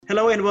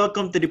Hello and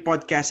welcome to the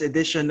podcast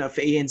edition of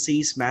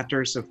ANC's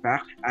Matters of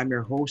Fact. I'm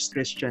your host,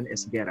 Christian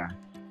Esguerra.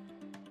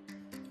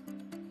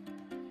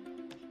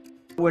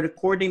 We're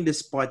recording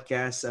this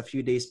podcast a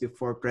few days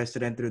before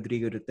President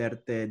Rodrigo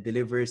Duterte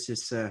delivers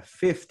his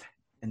fifth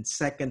and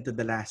second to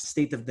the last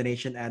State of the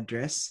Nation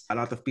address. A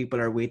lot of people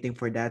are waiting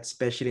for that,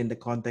 especially in the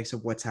context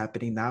of what's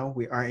happening now.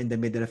 We are in the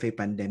middle of a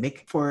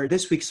pandemic. For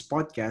this week's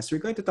podcast, we're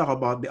going to talk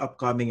about the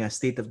upcoming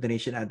State of the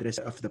Nation address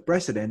of the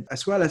President,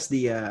 as well as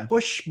the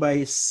push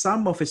by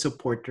some of his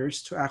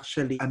supporters to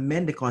actually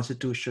amend the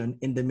Constitution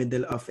in the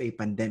middle of a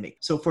pandemic.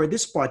 So for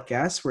this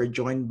podcast, we're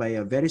joined by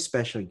a very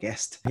special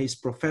guest. He's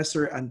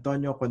Professor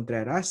Antonio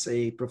Contreras,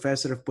 a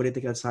professor of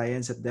political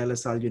science at De La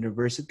Salle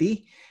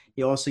University.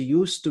 He also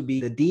used to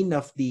be the Dean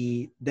of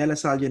the De La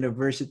Salle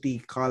University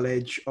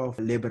College of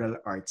Liberal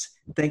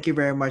Arts. Thank you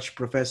very much,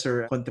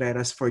 Professor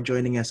Contreras, for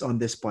joining us on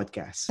this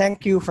podcast.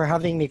 Thank you for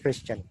having me,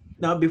 Christian.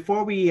 Now,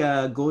 before we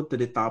go to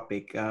the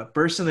topic,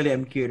 personally,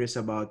 I'm curious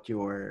about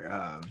your,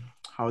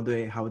 how do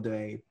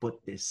I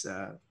put this,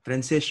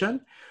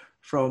 transition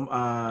from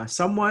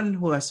someone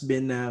who has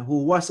been,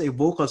 who was a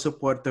vocal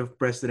supporter of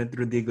President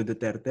Rodrigo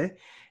Duterte.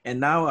 And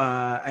now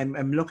I've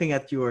been looking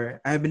at your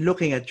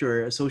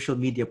social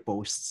media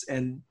posts,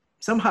 and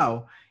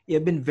somehow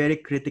you've been very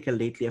critical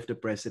lately of the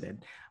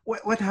president.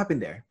 What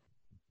happened there?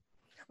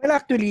 Well,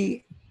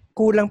 actually,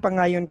 kulang pa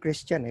nga yun,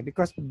 Christian,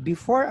 because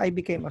before I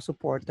became a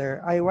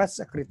supporter, I was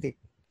a critic.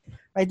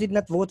 I did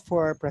not vote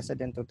for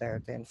President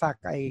Duterte. In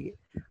fact, I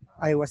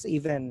was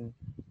even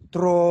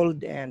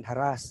trolled and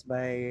harassed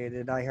by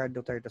the diehard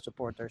Duterte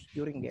supporters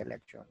during the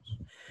elections.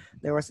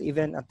 There was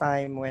even a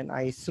time when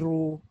I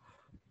threw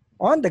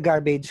on the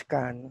garbage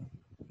can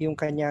yung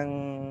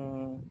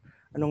kanyang,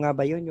 ano nga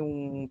ba yun,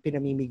 yung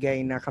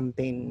pinamimigay na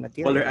campaign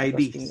material.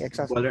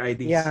 Baller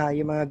IDs. Yeah,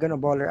 yung mga ganun,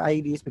 baller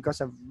IDs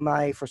because of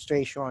my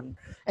frustration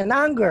and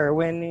anger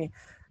when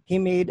he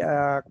made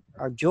a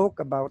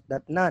joke about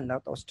that nun,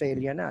 that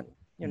Australian nun.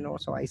 You know,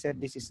 so I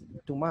said, this is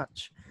too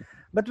much.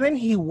 But when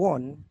he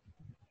won,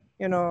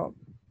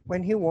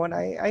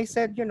 I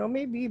said,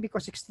 maybe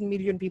because 16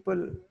 million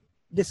people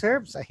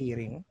deserves a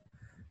hearing,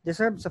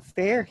 deserves a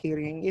fair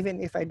hearing, even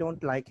if I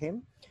don't like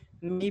him.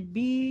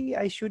 Maybe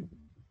I should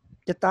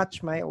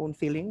detach my own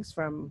feelings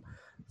from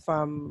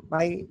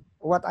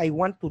what I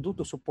want to do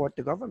to support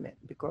the government,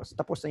 because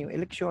tapos na yung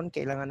election,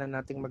 kailangan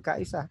na nating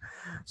magkaisa.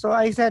 So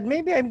I said,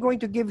 maybe I'm going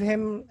to give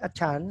him a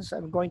chance.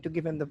 I'm going to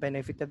give him the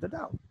benefit of the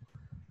doubt.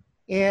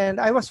 And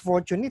I was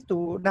fortunate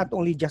to not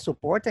only just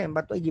support him,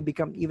 but to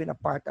become even a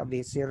part of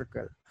his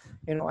circle.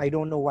 I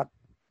don't know what,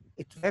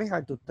 it's very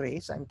hard to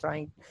trace. I'm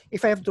trying,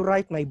 if I have to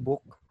write my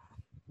book,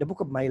 the book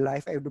of my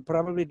life, I would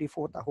probably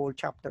devote a whole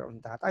chapter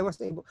on that.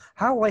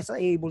 How was I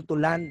able to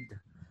land,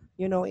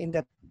 in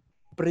that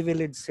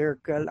privileged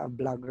circle of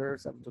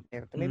bloggers of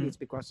Duterte? Maybe it's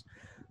because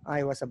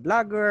I was a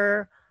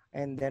blogger,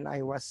 and then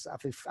I was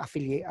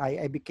affiliate.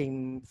 I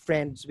became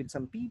friends with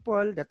some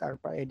people that are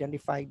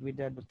identified with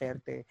the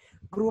Duterte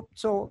group.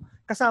 So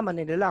kasama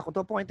nila ako to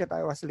a point that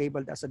I was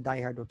labeled as a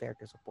diehard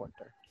Duterte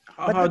supporter.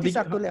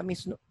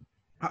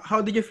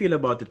 How did you feel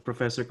about it,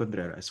 Professor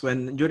Contreras,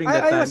 when during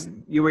that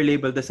time you were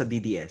labeled as a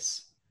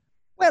DDS?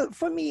 Well,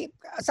 for me,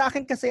 sa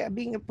akin kasi,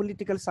 being a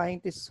political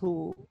scientist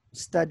who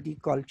study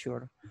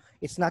culture,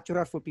 it's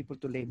natural for people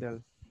to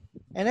label.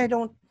 And I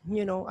don't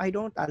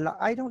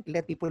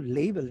let people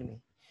label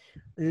me.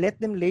 Let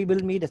them label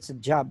me. That's a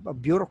job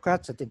of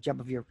bureaucrats, that's the job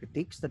of your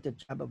critics, that's the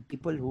job of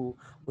people who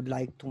would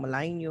like to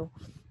malign you.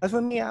 But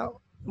for me,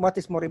 what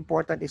is more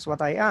important is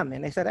what I am.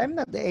 And I said, I'm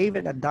not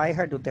even a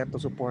diehard Duterte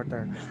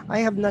supporter. I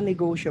have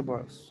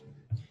non-negotiables.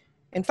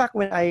 In fact,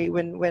 when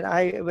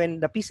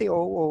the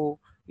PCOO,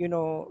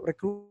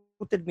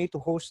 recruited me to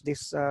host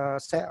this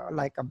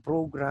like a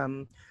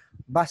program,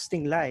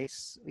 Busting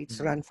Lies,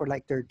 it's run for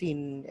like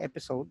 13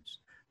 episodes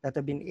that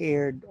have been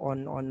aired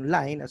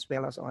online as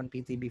well as on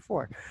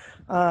PTV4.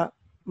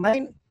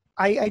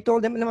 I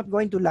told them, I'm not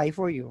going to lie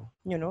for you.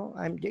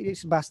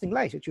 It's busting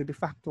lies. It should be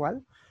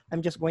factual.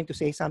 I'm just going to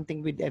say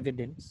something with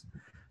evidence.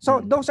 So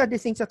those are the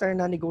things that are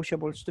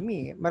non-negotiables to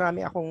me.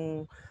 Marami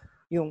akong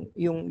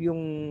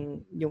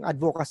yung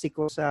advocacy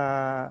ko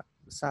sa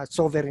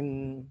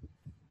sovereignty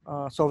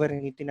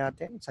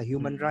natin, sa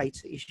human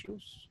rights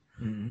issues.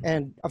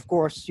 And of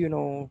course,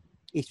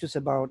 issues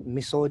about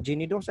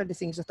misogyny. Those are the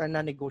things that are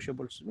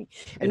non-negotiables to me.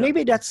 And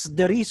maybe that's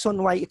the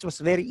reason why it was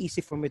very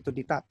easy for me to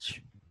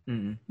detach.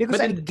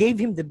 Because I gave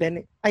him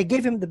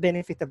the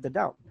benefit of the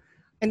doubt.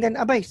 And then,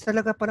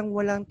 talaga parang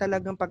walang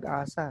talagang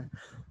pag-asa.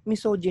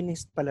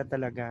 Misogynist pala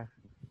talaga.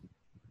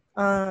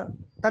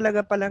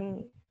 Talaga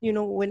palang,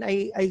 when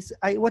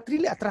what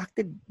really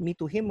attracted me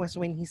to him was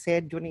when he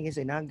said during his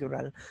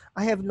inaugural,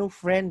 I have no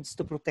friends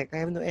to protect. I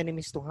have no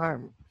enemies to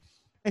harm.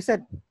 I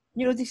said,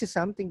 this is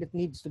something that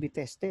needs to be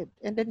tested.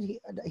 And then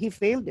he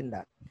failed in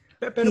that.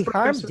 He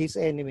harmed his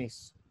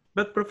enemies.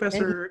 But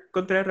Professor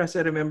Contreras,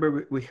 I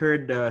remember we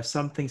heard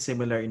something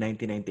similar in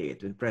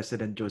 1998 when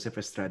President Joseph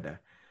Estrada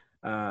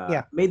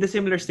made a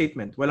similar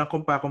statement. Walang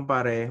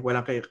kumpa-kumpare,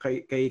 walang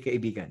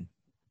kaibigan.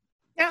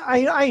 Yeah,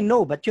 I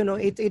know, but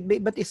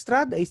but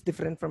Estrada is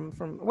different from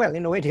well,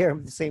 in a way they're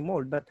the same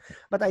mold, but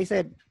I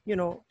said,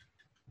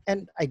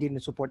 and I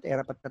didn't support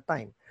ERAP at the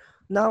time.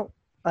 Now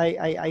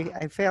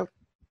I felt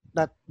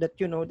that let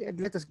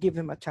us give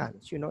him a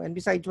chance, and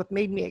besides, what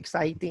made me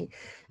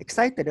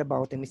excited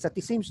about him is that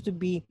he seems to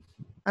be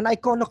an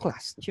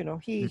iconoclast.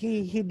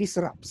 He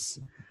disrupts,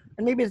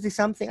 and maybe this is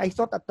something I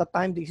thought at the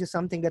time. This is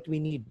something that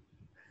we need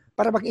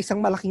para bang isang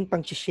malaking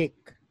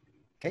pang-shake.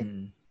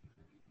 Okay.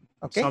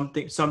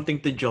 Okay. Something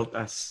to jolt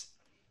us.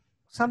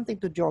 Something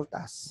to jolt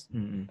us.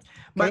 Mm-hmm.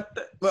 Okay?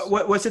 But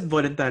was it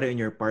voluntary on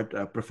your part,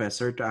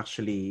 Professor, to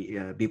actually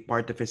be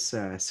part of his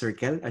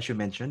circle, as you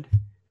mentioned?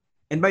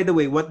 And by the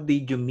way, what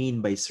did you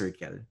mean by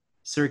circle?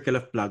 Circle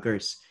of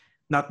bloggers,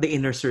 not the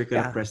inner circle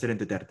of President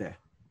Duterte.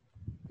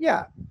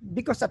 Yeah,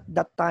 because at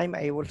that time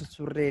I was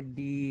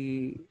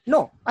already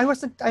I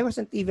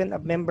wasn't even a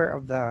member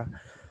of the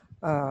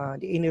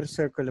inner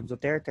circle of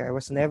Duterte. I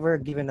was never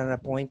given an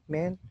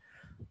appointment.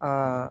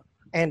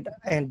 And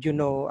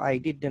I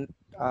didn't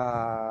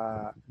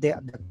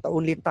the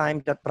only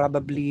time that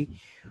probably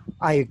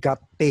I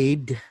got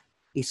paid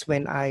is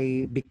when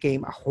I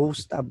became a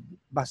host of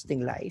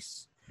Busting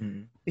Lies.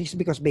 It's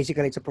because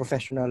basically it's a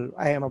professional.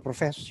 I am a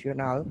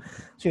professional,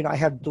 so I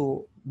have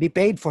to be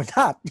paid for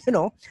that.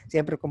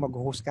 Siyempre kung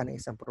mag-host ka ng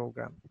isang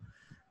program.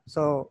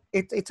 So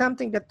it's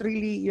something that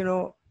really,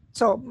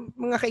 so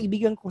mga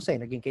kaibigan ko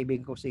naging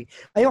kaibigan ko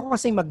ayoko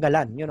kasi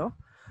maggalan,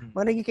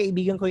 mga naging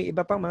kaibigan ko yung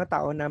iba pang mga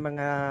tao na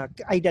mga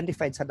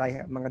identified sa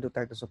mga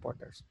Duterte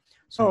supporters.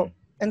 So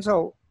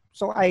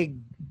so I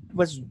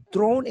was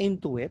drawn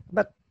into it,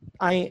 but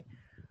I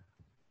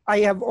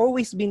have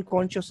always been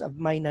conscious of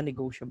my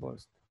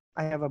non-negotiables.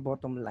 I have a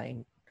bottom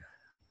line.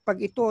 Pag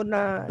ito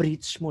na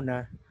breach mo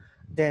na,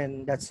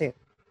 then that's it.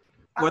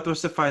 What was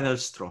the final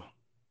straw?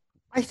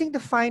 I think the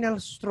final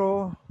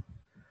straw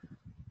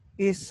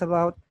is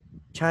about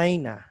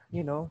China,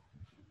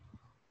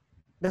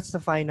 That's the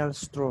final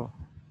straw.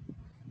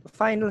 The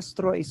final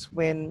straw is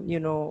when,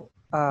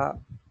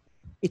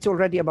 it's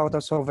already about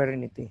our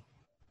sovereignty.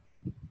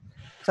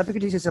 Sabi ko,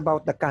 this is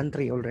about the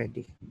country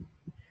already.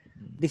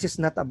 This is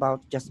not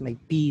about just my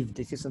peeve.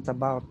 This isn't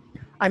about,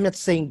 I'm not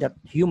saying that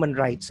human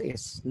rights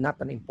is not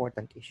an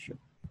important issue.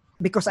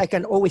 Because I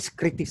can always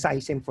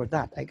criticize him for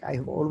that. I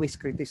have always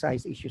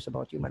criticized issues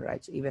about human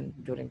rights, even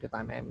during the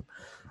time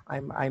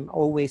I'm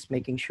always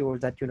making sure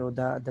that,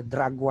 the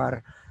drug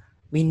war,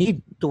 we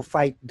need to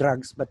fight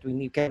drugs, but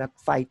we cannot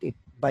fight it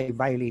by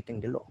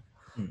violating the law.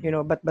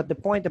 But the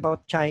point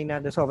about China,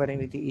 the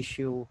sovereignty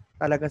issue,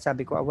 talagang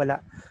sabi ko, wala,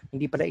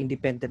 hindi pala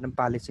independent ng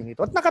policy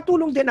nito. At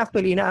nakatulong din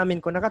actually, inaamin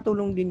ko,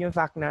 nakatulong din yung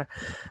fact na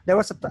there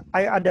was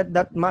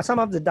some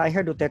of the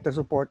diehard Duterte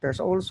supporters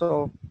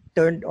also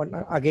turned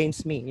on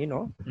against me,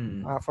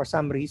 for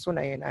some reason,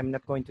 and I'm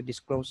not going to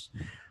disclose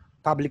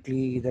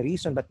publicly the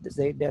reason, but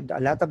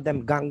a lot of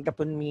them ganged up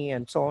on me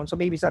and so on. So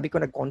maybe sabi ko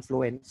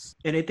nag-confluence.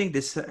 And I think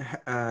this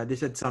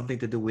had something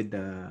to do with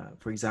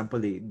for example,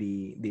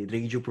 the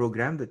radio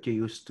program that you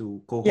used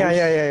to co-host.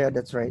 Yeah,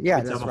 that's right. Yeah,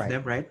 that's some right. of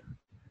them, right?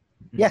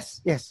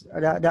 Yes.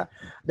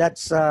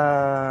 That's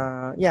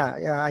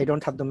I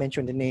don't have to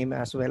mention the name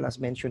as well as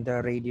mention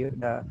the radio,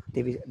 the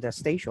TV, the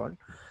station,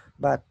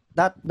 but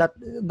that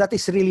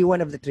is really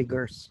one of the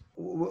triggers.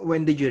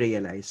 When did you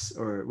realize,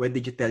 or when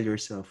did you tell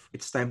yourself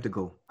it's time to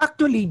go?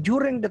 Actually,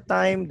 during the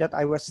time that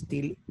I was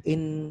still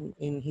in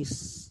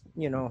his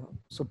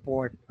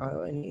support,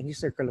 in his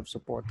circle of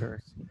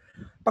supporters,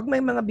 pag may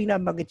mga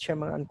binabanggit siya,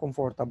 mga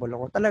uncomfortable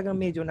ako, talagang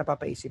medyo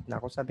napapaisip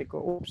na ako. Sabi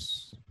ko,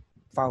 oops,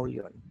 foul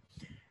yun.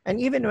 And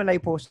even when I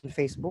post on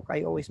Facebook,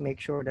 I always make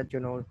sure that,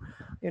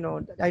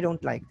 I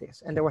don't like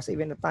this. And there was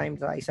even a time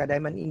that I said,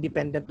 I'm an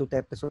independent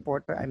Duterte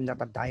supporter. I'm not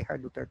a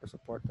diehard Duterte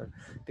supporter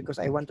because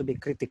I want to be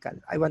critical.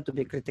 I want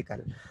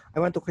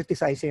to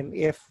criticize him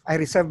if I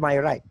reserve my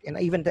right.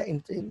 And even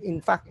in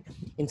fact,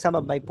 in some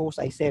of my posts,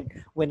 I said,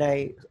 when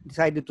I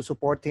decided to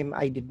support him,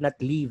 I did not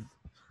leave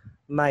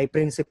my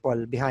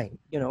principle behind.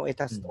 It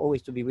has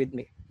always to be with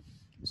me.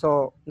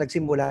 So,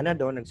 nagsimula na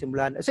doon.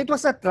 So, it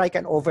was not like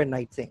an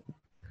overnight thing.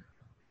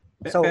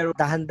 So, pero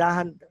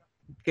dahan-dahan.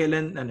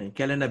 Kailan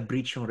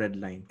na-breach yung red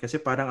line?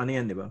 Kasi parang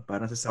yan, di ba?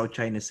 Parang sa South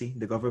China Sea,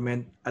 the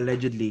government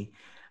allegedly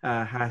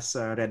has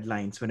red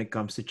lines when it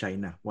comes to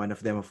China. One of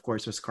them, of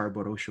course, was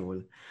Scarborough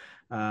Shoal.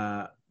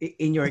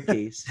 In your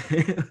case,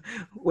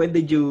 when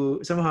did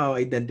you somehow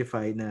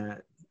identify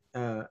na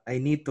I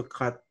need to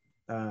cut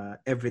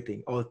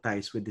everything, all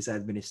ties with this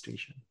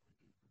administration?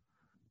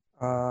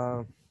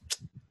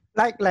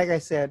 Like I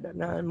said,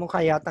 na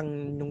mukha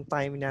yatang nung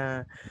time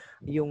na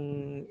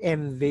yung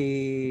MV,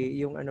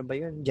 yung ano ba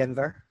yun,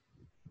 Denver?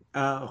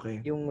 Okay.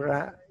 Yung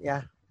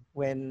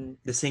when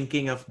the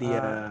sinking of the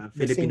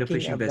Filipino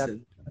fishing vessel.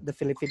 The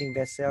Philippine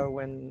vessel,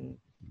 when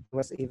he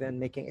was even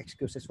making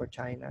excuses for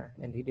China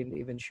and he didn't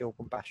even show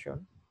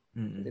compassion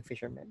to the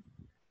fishermen.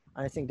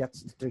 I think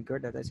that's the trigger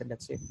that I said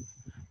that's it.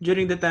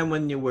 During the time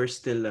when you were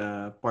still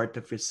part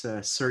of his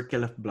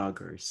circle of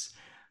bloggers,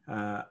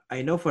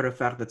 I know for a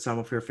fact that some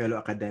of your fellow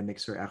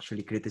academics were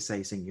actually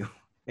criticizing you.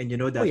 And you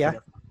know Oh that for yeah,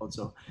 a fact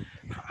also.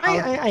 I,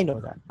 How I I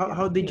know that.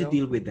 how Yeah, did you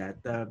deal with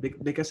that?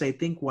 Because I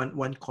think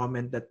one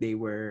comment that they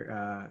were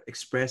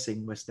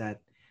expressing was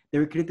that they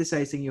were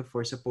criticizing you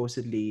for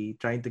supposedly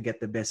trying to get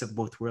the best of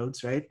both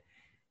worlds, right?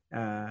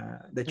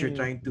 That you're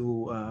Mm. trying to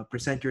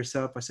present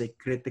yourself as a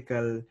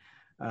critical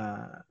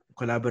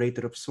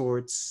collaborator of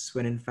sorts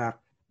when in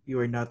fact you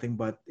are nothing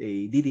but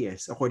a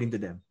DDS, according to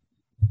them.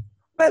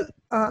 Well,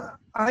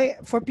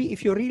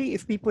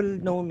 if people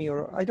know me,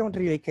 or I don't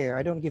really care.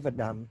 I don't give a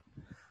damn.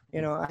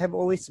 I have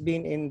always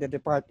been in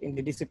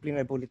the discipline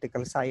of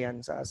political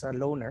science as a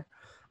loner.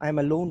 I'm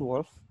a lone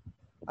wolf.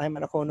 I'm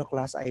an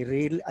iconoclast. I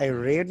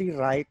rarely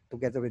write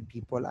together with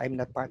people. I'm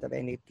not part of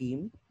any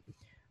team.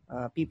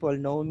 People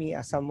know me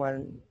as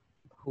someone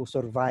who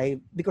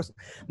survived, because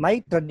my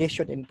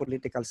tradition in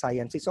political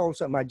science is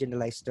also a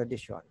marginalized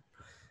tradition.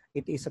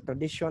 It is a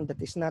tradition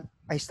that is not.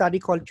 I study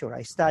culture.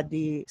 I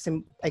study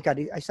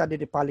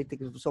the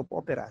politics of soap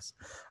operas.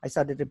 I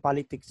study the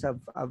politics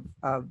of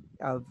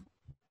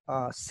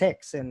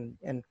sex and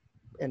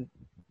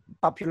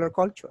popular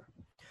culture.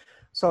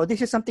 So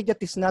this is something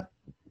that is not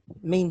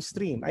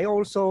mainstream. I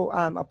also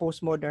am a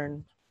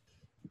postmodern.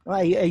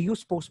 I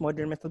use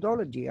postmodern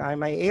methodology.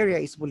 My area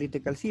is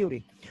political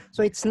theory,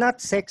 so it's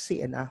not sexy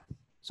enough.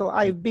 So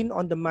I've been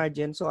on the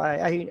margin. So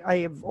I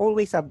have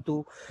always have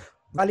to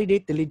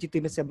validate the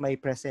legitimacy of my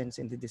presence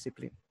in the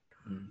discipline.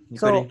 You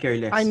couldn't So care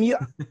less.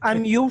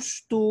 I'm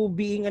used to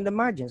being in the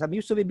margins. I'm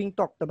used to being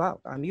talked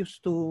about. I'm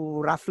used to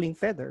ruffling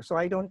feathers. So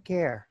I don't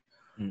care,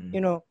 Mm.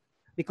 you know,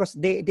 because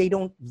they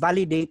don't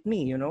validate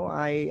me.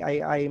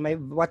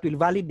 What will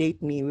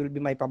validate me will be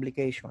my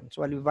publications.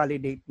 What will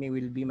validate me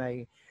will be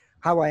my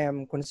how I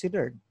am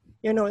considered.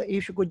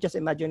 If you could just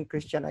imagine,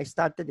 Christian, I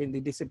started in the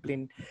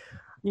discipline,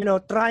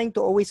 trying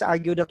to always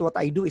argue that what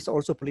I do is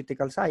also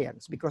political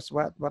science, because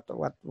what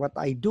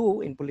I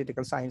do in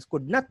political science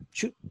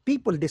should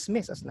people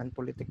dismiss as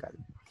non-political.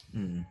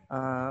 Mm.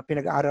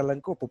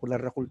 Pinag-aaralan ko popular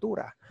na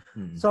kultura.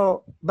 Mm.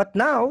 So, but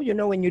now,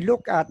 when you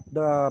look at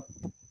the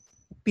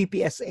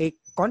PPSA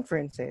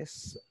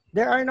conferences,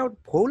 there are now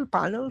whole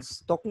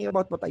panels talking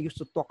about what I used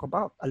to talk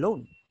about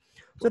alone.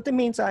 So that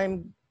means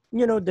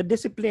the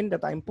discipline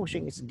that I'm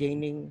pushing is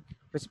gaining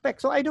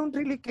respect. So I don't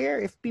really care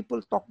if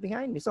people talk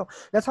behind me. So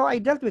that's how I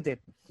dealt with it.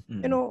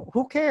 Mm.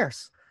 Who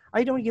cares?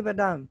 I don't give a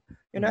damn.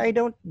 Mm. I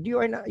don't.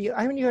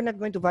 You're not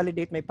going to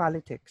validate my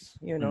politics.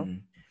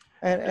 Mm.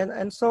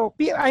 And so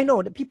I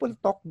know that people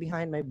talk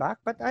behind my back,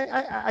 but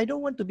I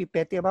don't want to be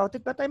petty about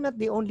it. But I'm not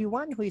the only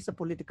one who is a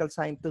political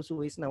scientist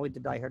who is now with the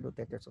diehard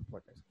Duterte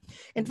supporters.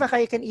 In fact,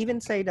 I can even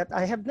say that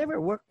I have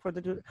never worked for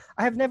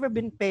I have never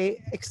been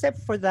paid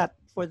except for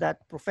that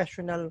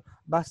professional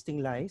busting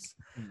lies.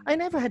 Mm. I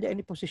never had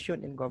any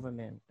position in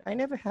government. I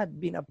never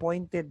had been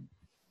appointed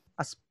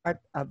as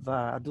part of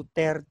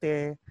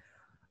Duterte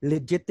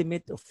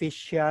legitimate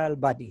official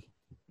body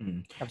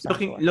Mm. of some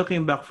sort.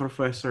 Looking back,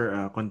 Professor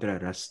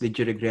Contreras, did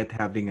you regret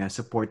having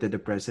supported the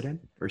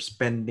president or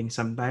spending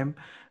some time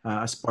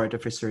as part of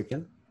his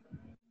circle?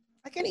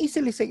 I can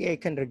easily say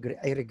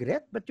I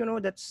regret, but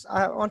that's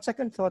on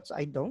second thoughts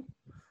I don't,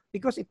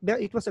 because it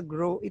was a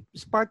growth.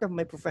 It's part of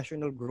my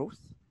professional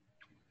growth.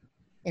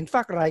 In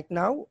fact, right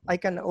now I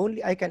can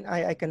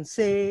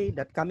say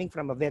that, coming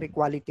from a very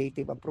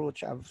qualitative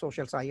approach of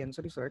social science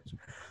research,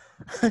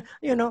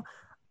 you know,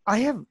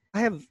 I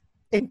have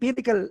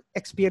empirical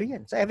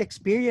experience. I have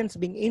experience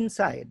being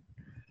inside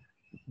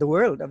the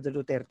world of the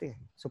Duterte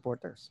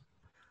supporters.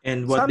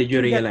 And what did you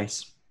Something that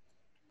realize?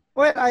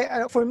 Well,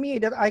 for me,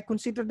 that I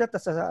consider that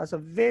as a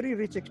very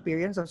rich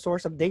experience, a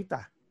source of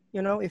data.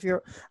 If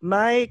you're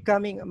my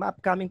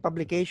upcoming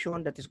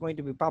publication that is going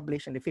to be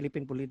published in the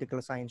Philippine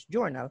Political Science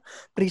Journal,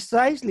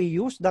 precisely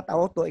use that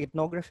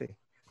autoethnography,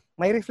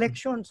 my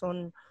reflections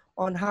on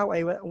how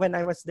when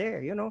I was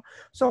there.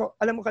 So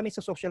alam mo, kami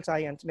sa social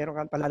science, meron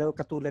kang palalo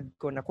katulad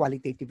ko na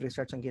qualitative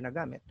research ang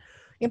ginagamit.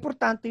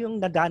 Importante yung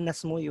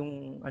nadanas mo,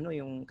 yung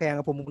kaya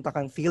nga pumunta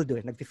kang field,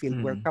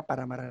 nagfi-field work ka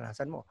para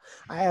maranasan mo.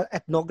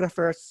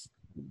 Ethnographers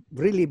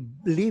really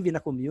live in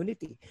a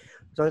community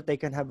so that they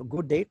can have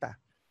good data.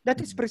 That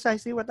is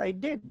precisely what I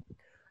did.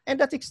 And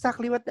that's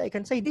exactly what I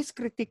can say. These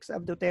critics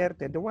of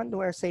Duterte, the one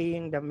who are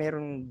saying that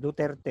meron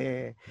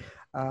Dutertismo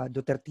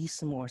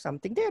or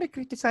something, they are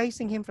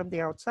criticizing him from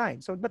the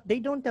outside. But they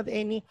don't have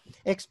any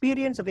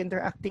experience of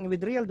interacting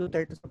with real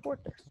Duterte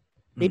supporters.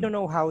 They don't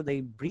know how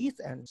they breathe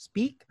and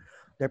speak,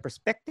 their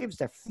perspectives,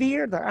 their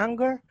fear, their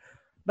anger.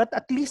 But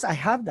at least I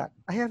have that.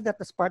 I have that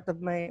as part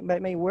of my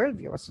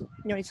worldview.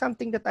 It's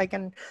something that I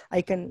can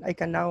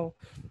now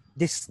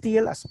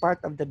distill as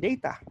part of the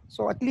data.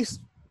 So at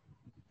least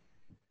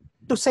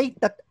to say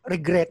that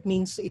regret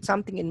means it's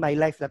something in my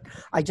life that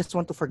I just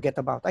want to forget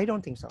about. I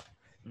don't think so.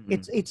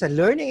 It's a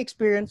learning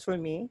experience for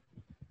me.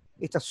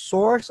 It's a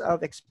source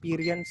of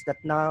experience that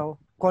now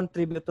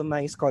contribute to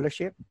my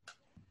scholarship,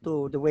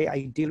 to the way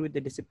I deal with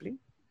the discipline.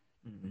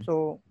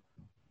 So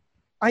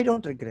I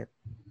don't regret.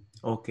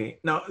 Okay.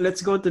 Now,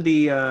 let's go to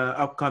the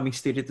upcoming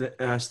State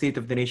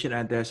of the Nation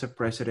address of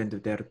President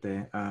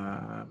Duterte.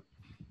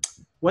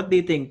 What do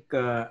you think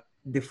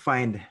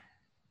defined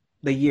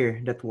the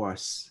year that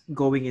was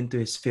going into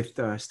his fifth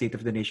State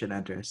of the Nation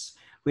address.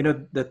 We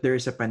know that there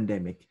is a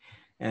pandemic.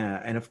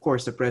 And of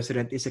course, the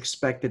president is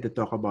expected to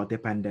talk about the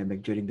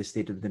pandemic during the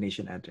State of the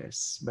Nation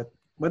address. But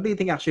what do you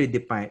think actually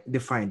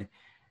defined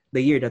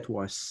the year that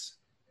was,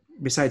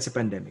 besides the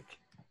pandemic?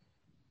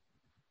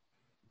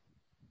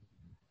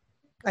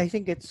 I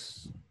think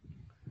it's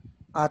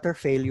utter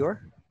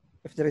failure.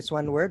 If there is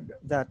one word,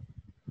 that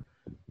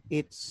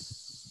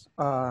it's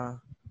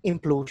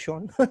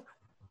implosion.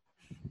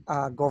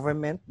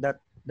 Government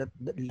that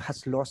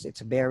has lost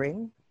its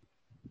bearing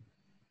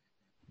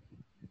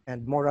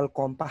and moral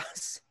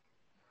compass.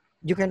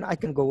 I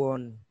can go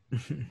on.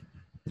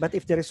 But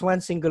if there is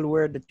one single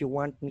word that you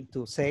want me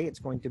to say, it's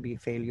going to be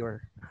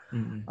failure.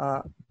 Mm-hmm.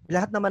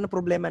 Lahat naman ng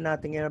problema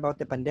natin ngayon about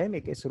the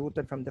pandemic is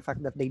rooted from the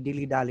fact that they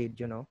dilly-dallied,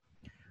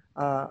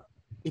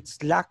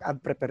 it's lack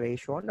of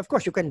preparation. Of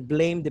course, you can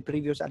blame the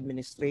previous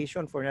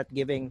administration for not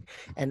giving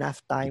enough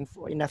time,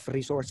 enough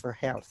resource for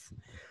health.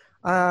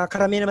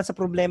 Karamihan naman sa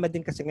problema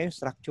din kasi ngayon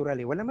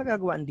structurally. Wala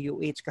magagawa ang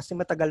DOH kasi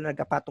matagal na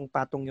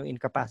nagkapatong-patong yung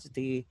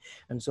incapacity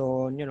and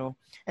so on,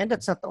 And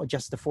that's not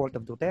just the fault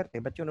of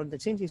Duterte, but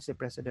since he's the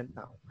president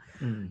now,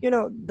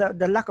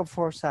 the lack of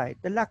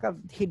foresight, the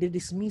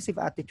dismissive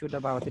attitude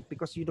about it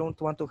because you don't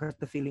want to hurt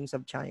the feelings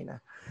of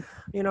China.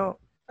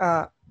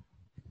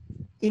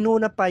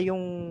 Inuna pa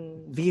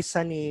yung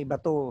visa ni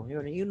Bato,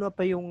 inuna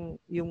pa yung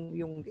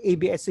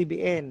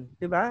ABS-CBN,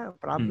 'di ba?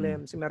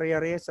 Problem si Maria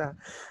Ressa.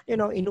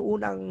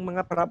 Inuuna ang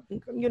mga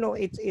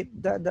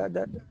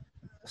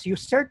you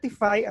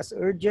certify as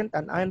urgent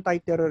an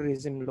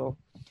anti-terrorism law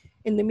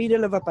in the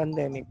middle of a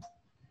pandemic.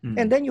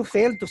 And then you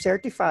fail to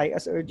certify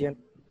as urgent.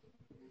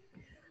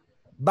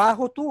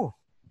 Baho to,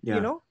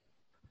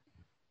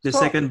 The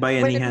second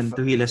Bayanihan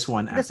to Heal as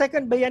One Act. The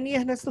second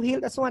Bayanihan has to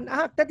Heal as One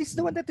Act. That is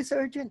the one that is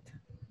urgent.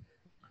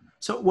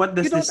 So what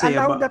does this say about... You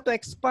don't allow that to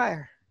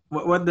expire.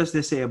 What does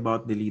this say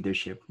about the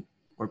leadership?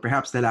 Or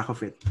perhaps the lack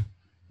of it?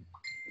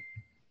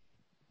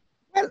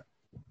 Well,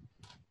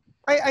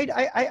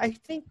 I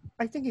think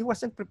he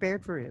wasn't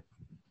prepared for it.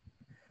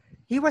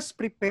 He was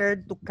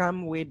prepared to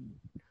come with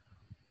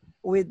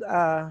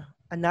a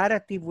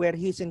narrative where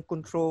he's in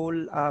control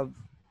of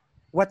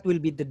what will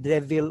be the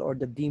devil or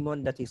the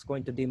demon that he's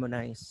going to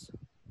demonize.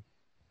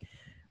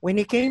 When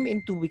he came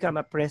in to become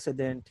a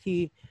president,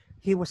 he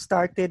was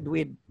started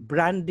with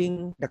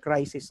branding the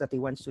crisis that he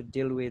wants to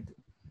deal with,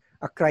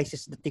 a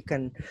crisis that he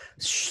can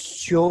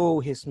show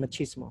his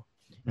machismo,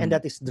 and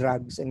that is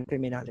drugs and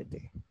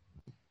criminality.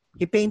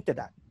 He painted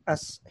that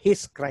as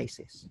his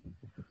crisis.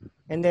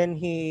 And then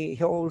he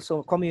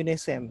also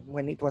communism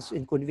when it was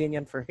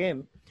inconvenient for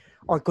him,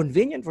 or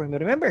convenient for him.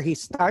 Remember, he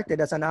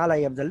started as an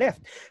ally of the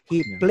left.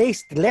 He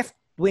placed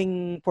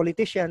left-wing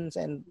politicians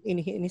and in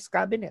his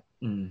cabinet,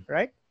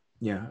 right?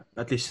 Yeah,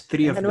 at least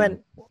 3 of them.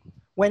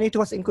 When it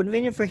was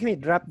inconvenient for him, he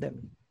dropped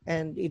them.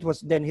 And it was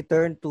then he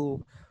turned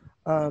to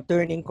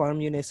turning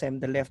communism,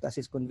 the left, as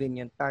his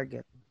convenient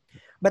target.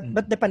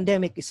 But the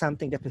pandemic is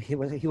something that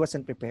he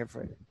wasn't prepared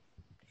for.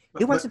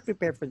 He wasn't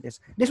prepared for this.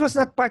 This was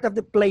not part of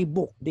the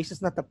playbook. This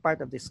is not a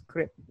part of the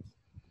script.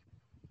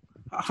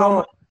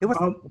 How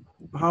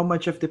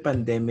much of the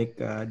pandemic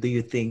do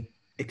you think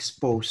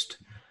exposed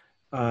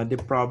the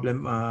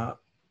problem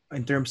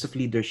in terms of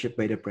leadership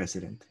by the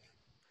president?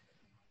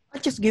 I'll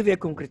just give you a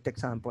concrete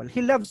example.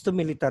 He loves to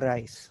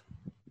militarize.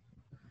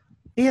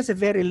 He has a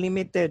very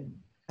limited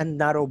and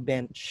narrow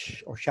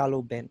bench or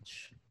shallow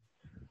bench.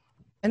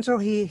 And so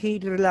he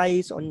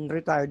relies on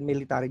retired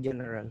military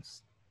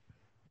generals.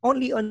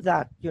 Only on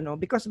that,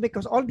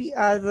 because all the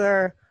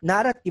other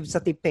narratives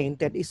that he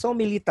painted is so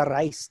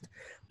militarized.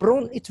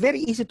 It's very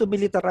easy to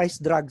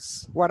militarize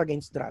drugs, war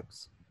against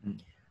drugs.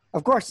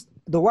 Of course,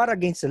 the war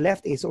against the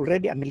left is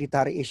already a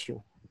military issue.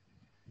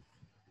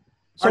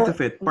 Part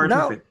of it.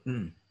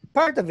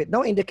 Part of it.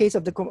 Now, in the case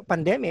of the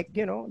pandemic,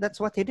 that's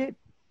what he did.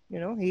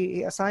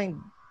 He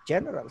assigned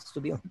generals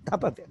to be on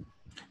top of it.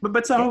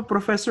 But somehow,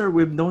 Professor,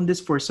 we've known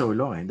this for so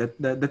long,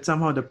 that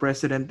somehow the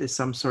president is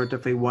some sort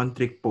of a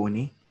one-trick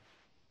pony.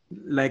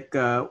 Like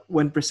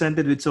when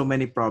presented with so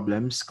many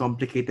problems,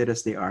 complicated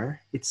as they are,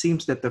 it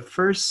seems that the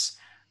first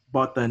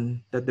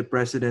button that the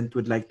president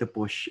would like to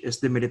push is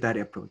the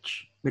military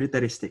approach,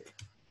 militaristic.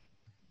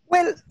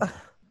 Well,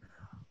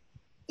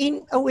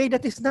 in a way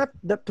that is not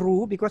the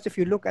true, because if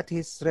you look at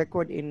his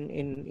record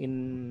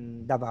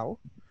in Davao,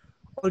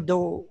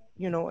 although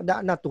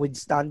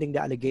notwithstanding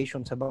the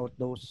allegations about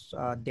those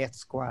death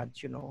squads,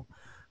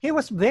 he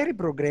was very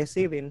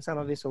progressive in some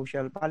of his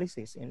social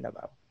policies in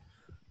Davao.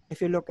 If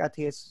you look at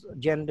his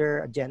gender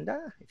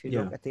agenda, if you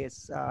look at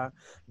his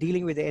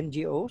dealing with the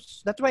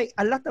NGOs, that's why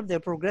a lot of the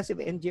progressive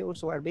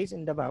NGOs who are based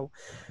in Davao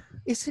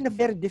is in a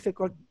very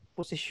difficult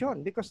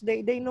position because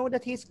they know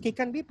that he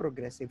can be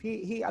progressive.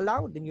 He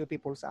allowed the New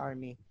People's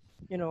Army,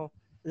 a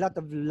lot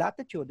of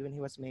latitude when he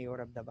was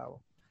mayor of Davao.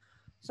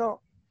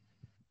 So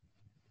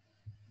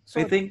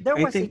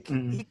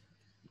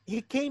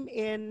he came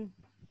in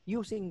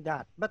using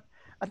that. But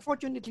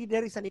Unfortunately,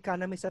 there is an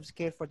economies of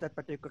scale for that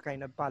particular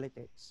kind of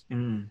politics.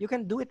 Mm. You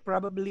can do it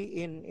probably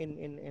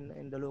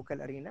in the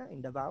local arena, in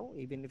Davao,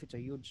 even if it's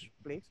a huge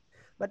place.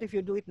 But if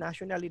you do it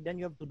nationally,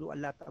 then you have to do a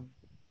lot of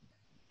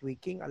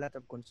tweaking, a lot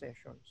of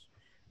concessions.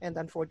 And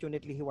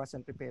unfortunately, he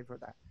wasn't prepared for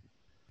that.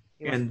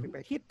 He wasn't And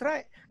prepared. He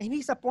tried, and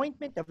his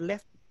appointment of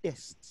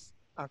leftists,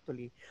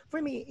 actually,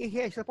 for me,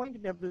 his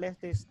appointment of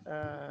leftist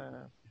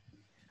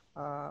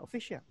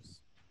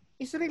officials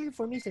is really,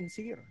 for me,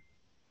 sincere.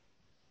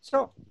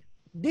 So,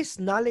 this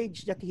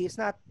knowledge that he is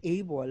not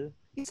able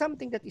is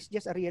something that is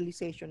just a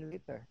realization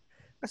later.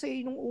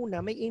 Kasi nung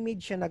una, may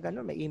image siya na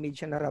gano'n, may image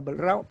siya na rebel,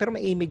 pero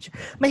may image,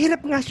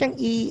 mahirap nga siyang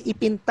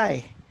ipinta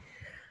eh.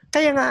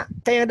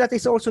 Kaya that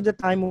is also the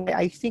time where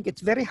I think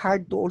it's very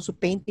hard to also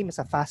paint him as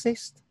a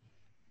fascist.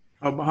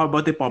 how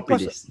about the Because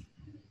populist?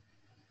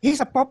 he's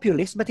a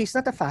populist, but he's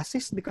not a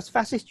fascist because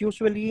fascist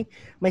usually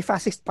may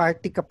fascist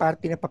party ka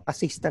party na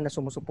papasista na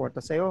sumusuporta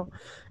sa'yo.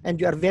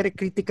 And you are very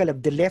critical of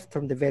the left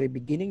from the very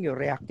beginning. You're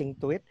reacting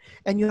to it.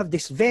 And you have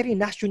this very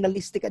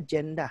nationalistic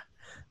agenda.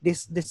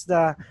 This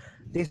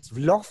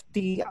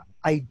lofty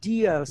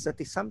ideals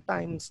that is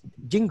sometimes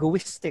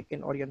jingoistic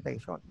in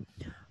orientation.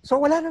 So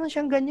wala naman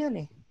siyang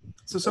ganyan eh.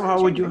 So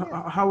Wala siyang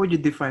ganyan. how would you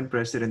define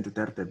President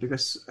Duterte?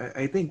 Because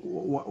I think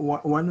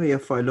one way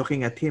of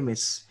looking at him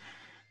is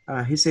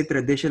he's a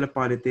traditional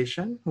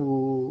politician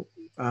who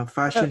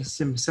fashions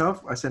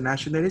himself as a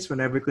nationalist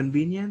whenever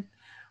convenient,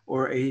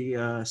 or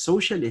a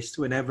socialist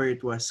whenever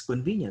it was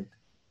convenient.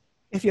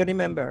 If you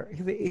remember,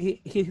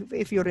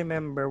 if you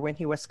remember when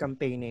he was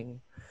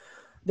campaigning,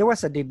 there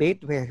was a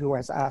debate where he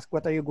was asked,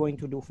 "What are you going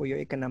to do for your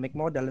economic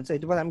model?" And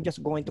said, "Well, I'm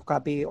just going to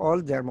copy all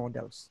their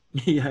models."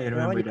 Yeah, I You know,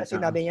 remember di ba that.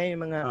 sinabi niya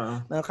yung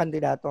Uh, mga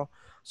kandidato.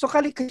 So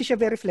kasi siya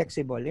very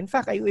flexible. In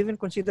fact, I even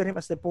consider him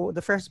as the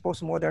first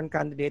postmodern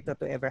candidate that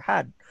we ever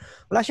had.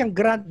 Wala siyang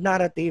grand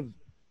narrative.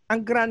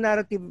 Ang grand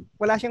narrative,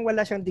 wala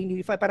siyang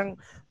dinify,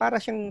 para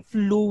siyang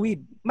fluid.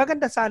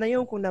 Maganda sana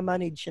yung kung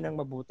na-manage siya ng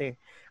mabuti.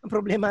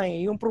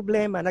 Yung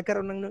problema,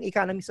 nagkaroon ng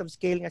economies of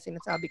scale nga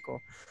sinasabi ko.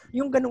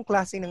 Yung ganung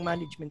klase ng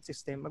management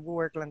system,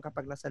 mag-work lang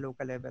kapag nasa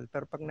local level.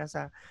 Pero pag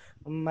nasa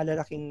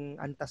malalaking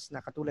antas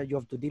na katulad, you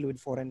have to deal with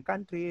foreign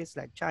countries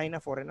like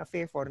China, foreign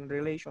affairs, foreign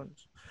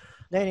relations,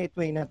 then it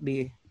may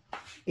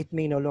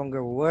no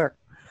longer work.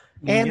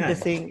 And the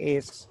thing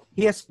is,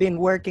 he has been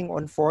working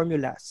on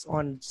formulas,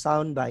 on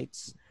sound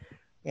bites.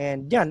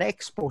 And yeah,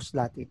 na-expose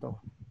lahat ito.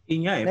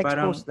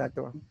 Na-expose lahat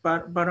ito.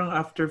 Parang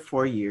after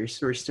 4 years,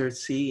 we're start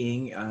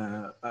seeing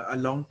a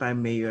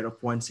long-time mayor of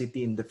one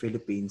city in the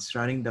Philippines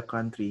running the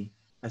country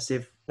as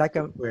if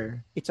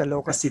it's a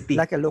local city.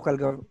 like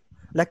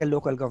a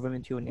local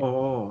government unit.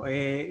 Oh,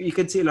 you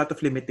can see a lot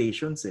of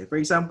limitations. For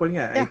example,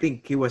 I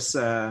think he was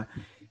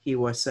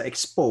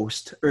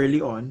exposed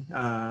early on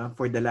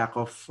for the lack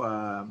of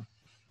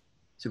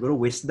siguro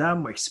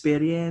wisdom or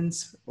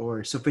experience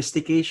or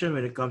sophistication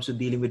when it comes to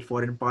dealing with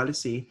foreign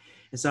policy.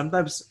 And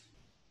sometimes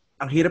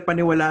ang hirap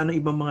paniwalaan ng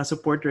ibang mga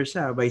supporters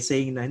siya by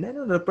saying na,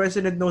 no, the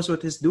president knows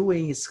what he's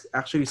doing. He's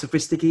actually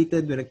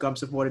sophisticated when it comes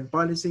to foreign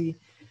policy.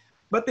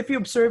 But if you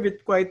observe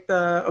it quite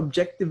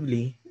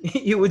objectively,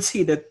 you would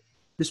see that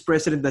this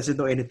president doesn't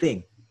know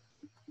anything.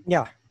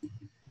 Yeah.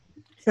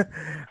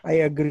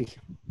 I agree.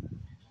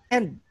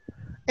 And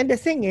the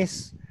thing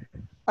is,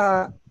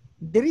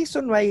 the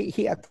reason why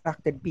he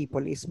attracted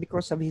people is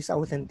because of his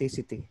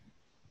authenticity.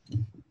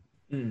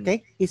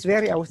 Okay? He's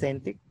very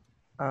authentic.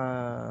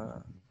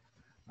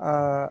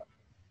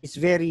 He's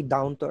very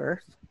down to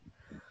earth.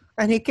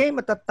 And he came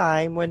at a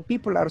time when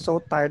people are so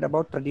tired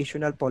about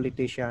traditional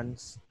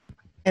politicians.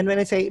 And when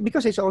I say,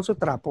 because it's also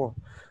trapo,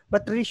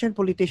 but traditional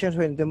politicians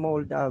were in the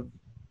mold of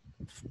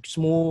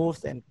smooth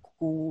and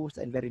cool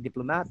and very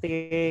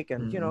diplomatic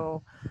and,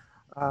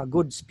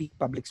 good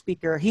public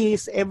speaker. He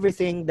is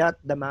everything that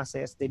the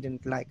masses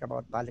didn't like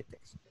about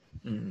politics.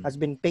 Has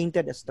been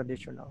painted as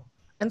traditional.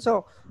 And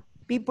so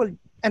people,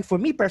 and for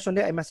me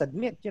personally, I must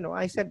admit,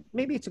 I said,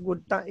 maybe it's a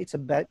good time, it's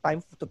a bad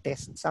time to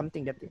test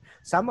something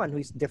someone who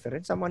is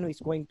different, someone who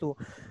is going to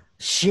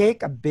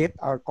shake a bit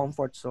our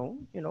comfort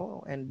zone,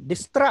 and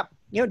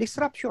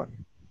disruption.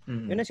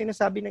 Yun ang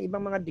sinasabi ng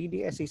ibang mga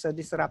DDS is a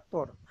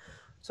disruptor.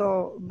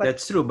 So, but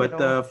that's true, but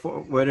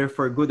whether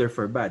for good or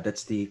for bad,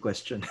 that's the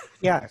question.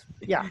 yeah.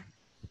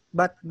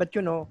 But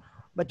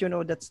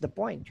that's the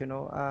point.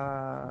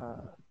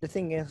 The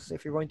thing is,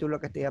 if you're going to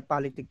look at the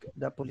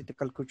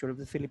political culture of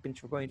the Philippines,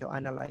 you're going to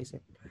analyze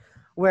it.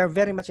 We're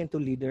very much into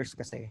leaders,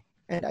 kasi,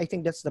 and I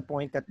think that's the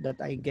point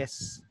that I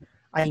guess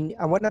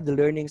one of the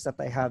learnings that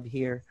I have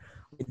here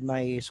with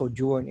my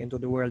sojourn into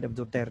the world of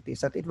Duterte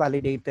is that it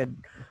validated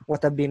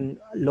what have been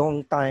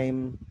long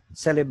time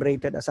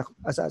celebrated as a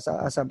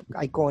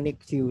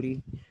iconic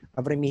theory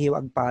of Remigio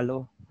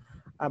Agpalo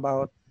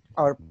about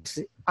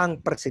ang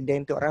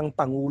presidente or ang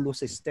pangulo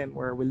system,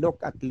 where we look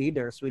at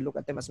leaders, we look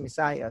at them as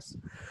messiahs,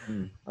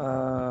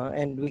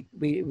 and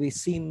we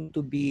seem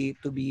to be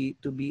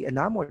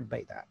enamored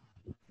by that.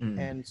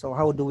 And so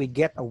how do we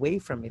get away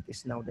from it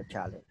is now the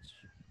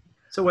challenge.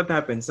 So what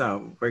happens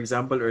now? For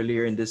example,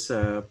 earlier in this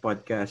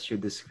podcast, you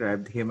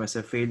described him as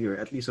a failure,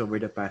 at least over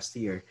the past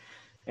year.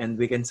 And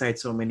we can cite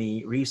so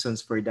many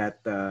reasons for that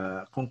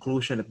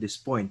conclusion at this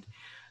point.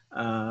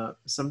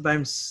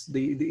 Sometimes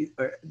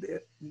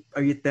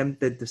are you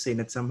tempted to say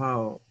that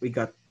somehow we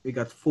got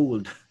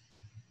fooled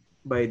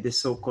by this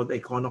so-called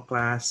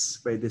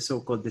iconoclast, by the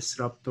so-called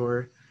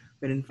disruptor,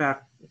 when in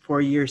fact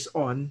 4 years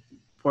on,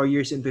 4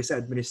 years into his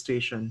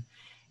administration,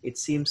 it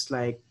seems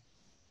like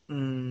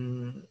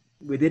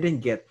we didn't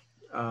get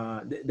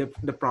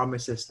the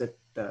promises that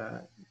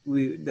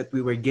we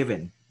were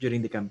given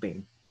during the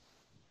campaign.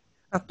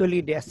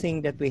 Actually, the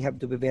thing that we have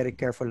to be very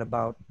careful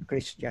about,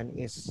 Christian,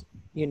 is,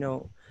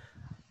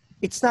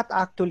 it's not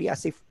actually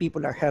as if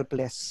people are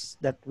helpless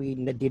that we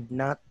did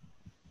not,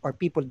 or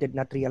people did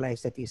not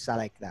realize that it's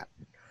like that.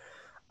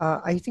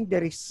 I think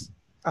there is,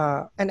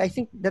 and I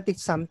think that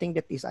it's something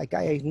that is like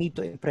I need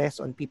to impress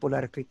on people who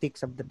are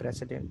critics of the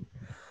president.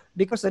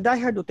 Because the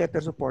diehard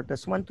Duterte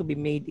supporters want to be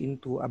made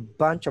into a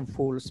bunch of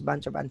fools,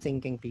 bunch of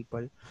unthinking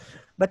people.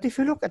 But if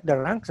you look at the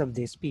ranks of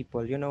these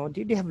people,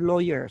 they have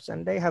lawyers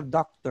and they have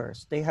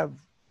doctors, they have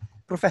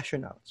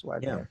professionals who are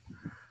there.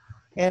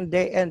 And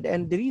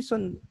the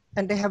reason,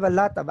 and they have a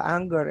lot of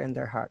anger in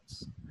their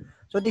hearts.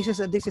 So this is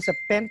a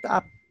pent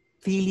up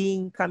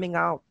feeling coming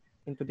out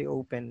into the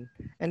open,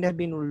 and they've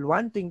been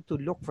wanting to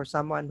look for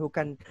someone who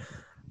can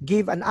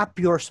give an up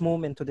yours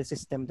moment to the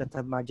system that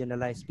have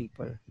marginalized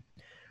people.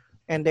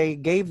 And they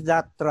gave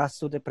that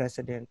trust to the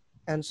president.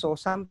 And so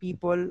some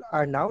people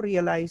are now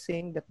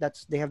realizing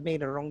that they have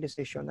made a wrong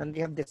decision, and they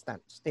have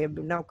distanced. They have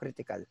been now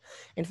critical.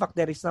 In fact,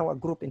 there is now a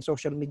group in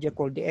social media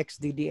called the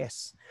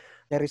XDDS.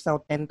 There is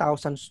now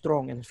 10,000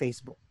 strong in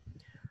Facebook.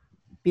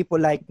 People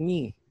like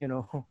me,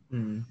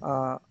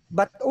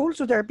 but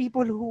also there are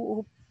people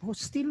who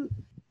still,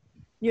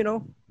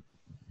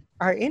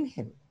 are in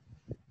him,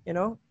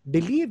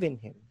 believe in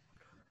him.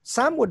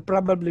 Some would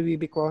probably be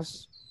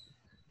because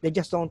they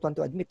just don't want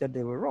to admit that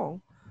they were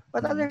wrong,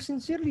 but others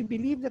sincerely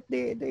believe that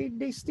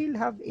they still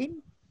have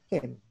in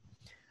him.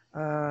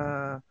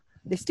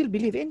 They still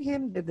believe in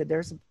him, that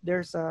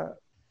there's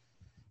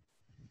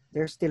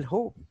still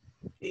hope.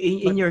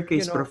 In your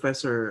case,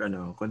 Professor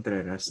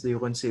Contreras, do you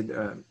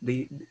consider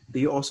do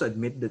you also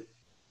admit that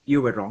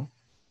you were wrong?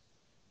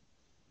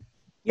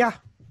 Yeah.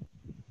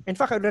 In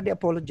fact, I already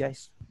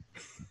apologized.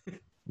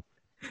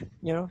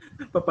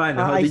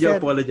 Paano? How did you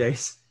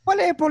apologize? Well,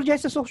 I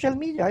apologized to social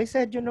media. I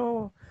said,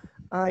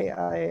 I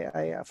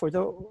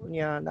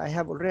I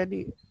have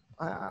already,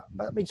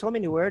 but in so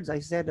many words, I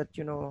said that,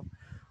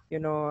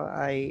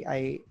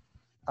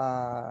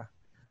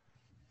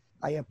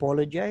 I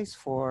apologize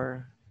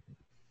for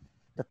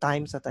the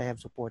times that I have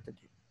supported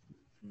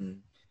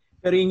him.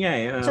 Pero yun nga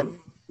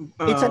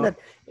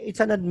it's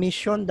an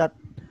admission that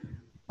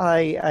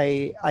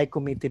I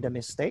committed a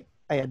mistake.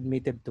 I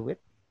admitted to it.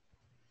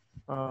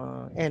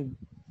 And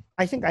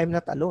I think I'm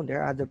not alone.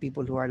 There are other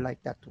people who are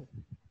like that too.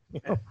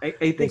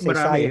 I think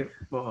marami.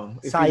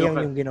 Sayang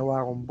yung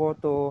ginawa kong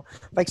boto.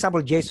 For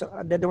example, Jason,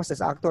 there was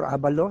this actor,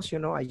 Abalos,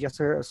 I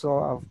just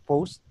saw a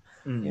post,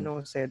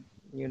 said,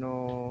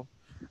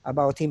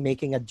 about him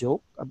making a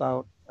joke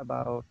about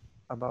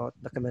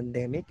the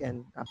pandemic,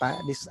 and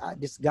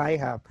this guy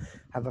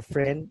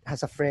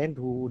has a friend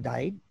who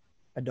died,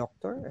 a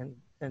doctor,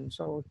 and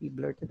so he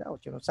blurted out,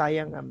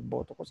 sayang ang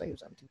boto ko sa iyo,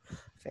 something.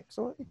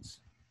 So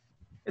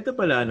ito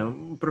pala,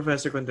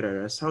 Professor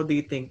Contreras, how do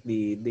you think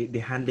the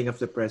handling of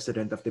the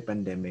president of the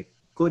pandemic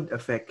could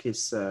affect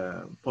his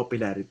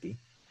popularity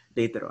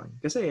later on?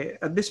 Kasi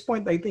at this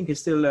point, I think he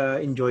still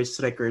enjoys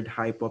record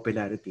high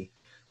popularity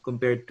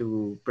compared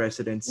to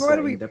presidents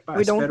in the past.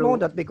 We don't know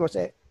that because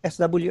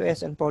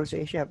SWS and Pulse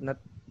Asia have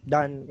not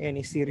done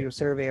any serious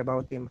survey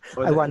about him.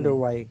 I wonder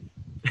why.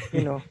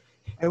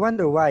 I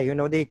wonder why.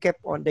 They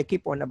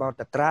keep on about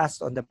the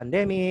trust on the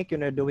pandemic,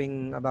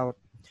 doing about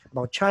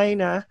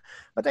China,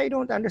 but I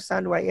don't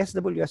understand why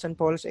SWS and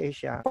Pulse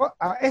Asia.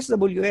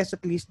 SWS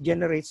at least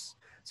generates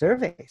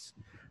surveys,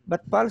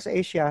 but Pulse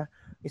Asia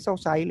is so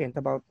silent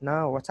about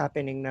now what's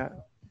happening now.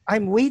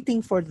 I'm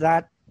waiting for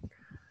that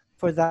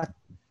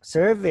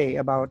survey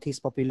about his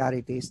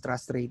popularity, his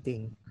trust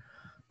rating,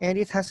 and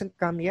it hasn't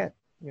come yet.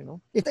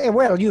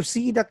 You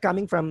see that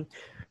coming from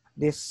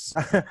this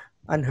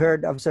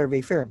unheard of survey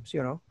firms,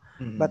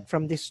 but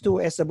from these two,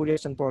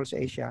 SWS and Pulse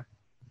Asia,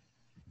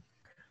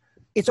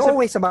 it's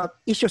always about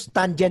issues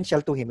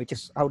tangential to him, which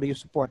is how do you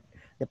support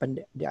the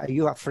pandemic? Are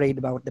you afraid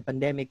about the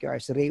pandemic? Are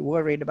you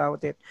worried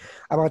about it?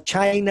 About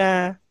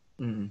China,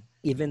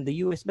 even the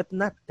US, but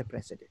not the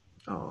president.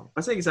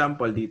 As an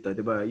example dito,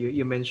 diba,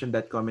 you mentioned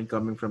that comment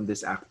coming from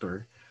this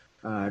actor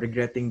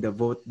regretting the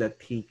vote that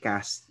he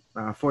cast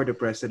for the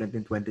president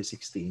in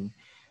 2016.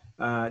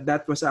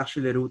 That was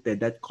actually rooted,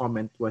 that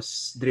comment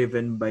was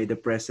driven by the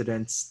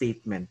president's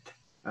statement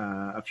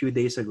a few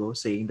days ago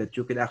saying that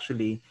you could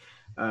actually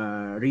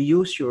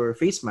reuse your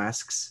face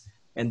masks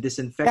and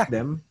disinfect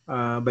them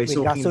by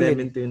soaking them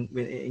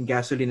in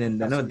gasoline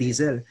and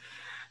diesel.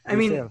 I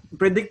mean,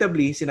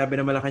 predictably, sinabi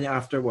naman lang kanya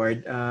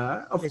afterward,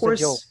 of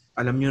course,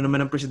 alam nyo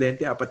naman ng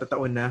presidente, 4 na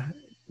taon na,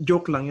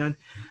 joke lang yun.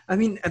 I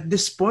mean, at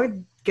this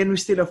point, can we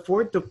still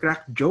afford to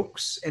crack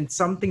jokes and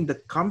something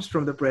that comes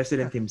from the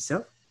president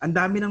himself? Ang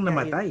dami nang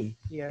namatay.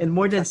 And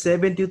more than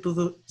exactly.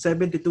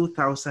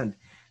 72,000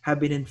 have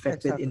been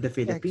infected in Exactly. the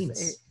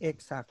Philippines.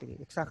 Exactly.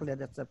 Exactly.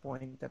 That's the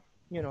point that,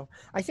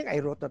 I think I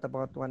wrote that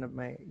about one of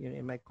my,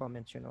 in my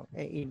comments,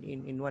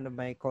 in one of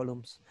my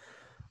columns.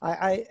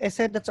 I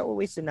said that's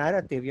always the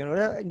narrative,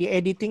 the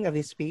editing of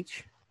his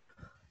speech,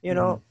 you Mhm.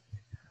 know,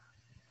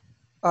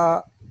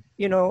 uh,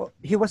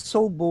 he was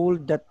so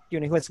bold that,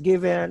 he was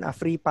given a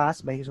free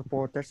pass by his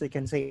supporters. He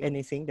can say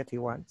anything that he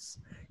wants.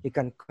 He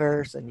can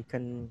curse and he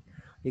can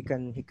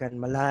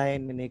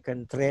malign and he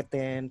can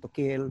threaten to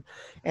kill.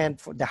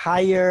 And for the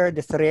higher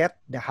the threat,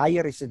 the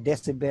higher is the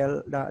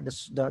decibel,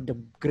 the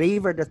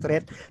graver the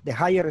threat, the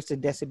higher is the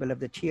decibel of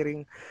the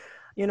cheering.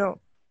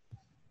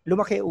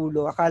 Lumaki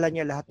ulo, akala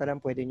niya lahat na lang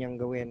pwede niyang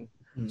gawin.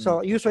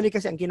 So usually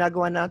kasi ang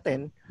ginagawa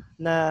natin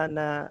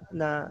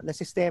na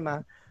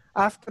sistema,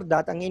 after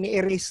that ang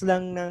ini-erase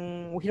lang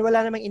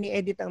wala namang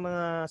ini-edit ang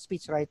mga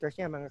speech writers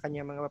niya,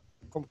 mga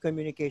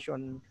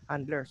communication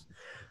handlers.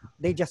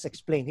 They just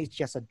explain it's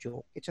just a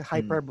joke, it's a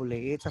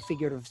hyperbole, it's a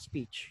figure of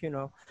speech,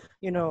 the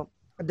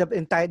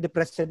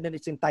president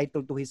is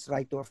entitled to his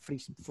right to a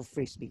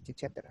free speech,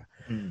 etc.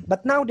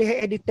 But now they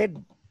edited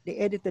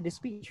the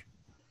speech.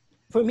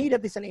 For me,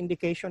 that is an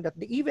indication that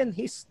even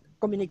his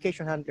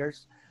communication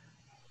handlers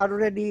are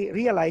already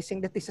realizing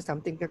that this is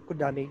something that could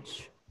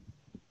damage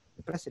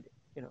the president.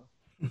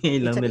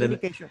 It's an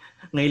indication.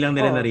 Ngayon lang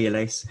nila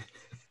na-realize.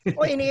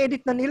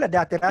 Ini-edit na nila.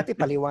 Dati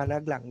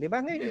paliwanag lang. Di ba?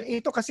 Ngayon,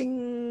 ito kasing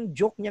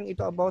joke niyang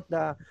ito about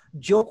the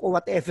joke or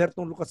whatever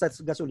tungkol sa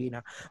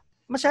gasolina.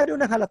 Masyado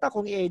nang halata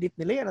kung i-edit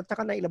nila yan at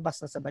saka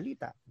nailabas na sa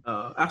balita.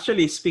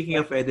 Actually, speaking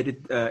of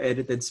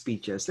edited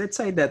speeches, let's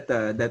say that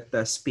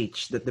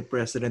speech that the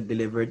president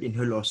delivered in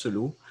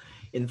Hulosulu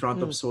in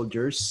front of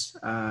soldiers,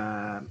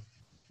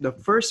 the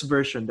first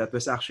version that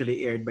was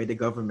actually aired by the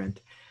government,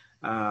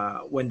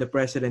 when the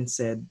president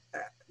said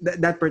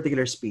that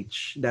particular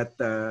speech that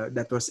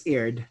was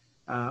aired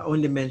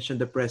only mentioned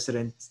the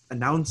president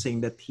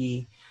announcing that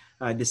he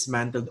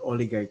dismantled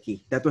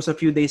oligarchy. That was a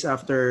few days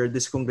after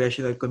this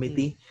congressional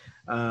committee,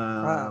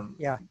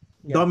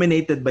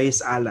 dominated by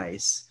his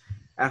allies,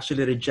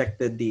 actually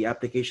rejected the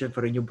application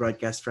for a new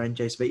broadcast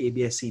franchise by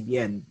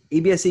ABS-CBN.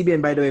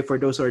 ABS-CBN, by the way, for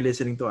those who are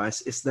listening to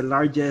us, is the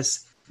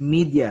largest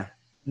media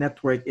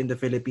network in the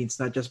Philippines,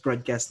 not just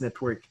broadcast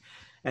network.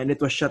 And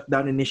it was shut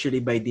down initially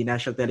by the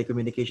National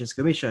Telecommunications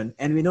Commission.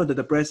 And we know that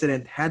the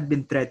president had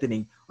been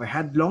threatening or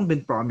had long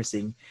been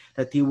promising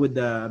that he would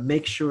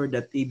make sure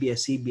that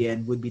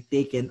ABS-CBN would be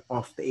taken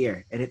off the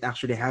air. And it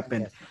actually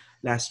happened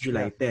last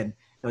July 10.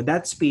 Now,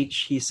 that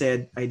speech, he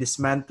said, I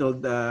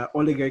dismantled the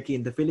oligarchy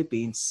in the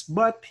Philippines,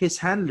 but his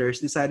handlers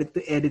decided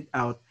to edit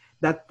out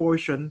that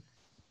portion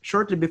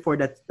shortly before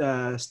that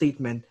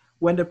statement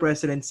when the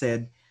president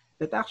said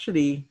that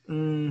actually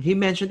he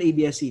mentioned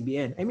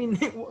ABS-CBN. I mean,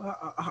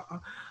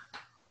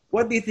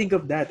 what do you think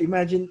of that?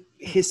 Imagine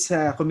his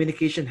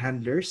communication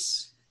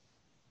handlers.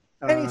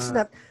 And it's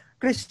not,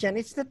 Christian,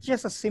 it's not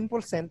just a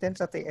simple sentence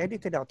that they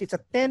edited out. It's a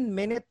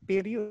 10-minute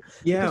period.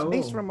 Because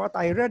based from what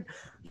I read,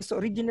 his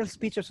original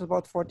speech was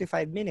about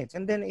 45 minutes.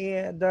 And then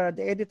the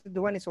edited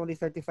one is only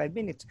 35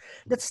 minutes.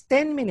 That's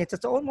 10 minutes.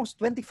 That's almost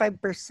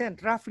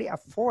 25%, roughly a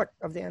fourth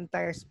of the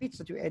entire speech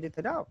that you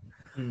edited out.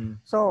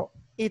 So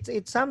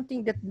it's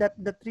something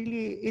that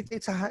really,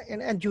 it's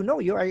and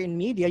you are in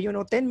media,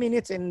 10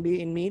 minutes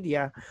in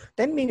media,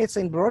 10 minutes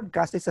in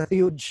broadcast is a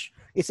huge,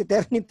 it's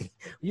eternity.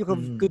 You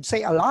could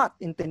say a lot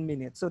in 10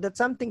 minutes. So that's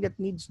something that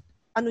needs,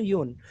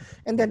 yun.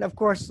 And then, of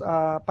course,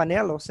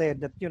 Panelo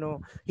said that,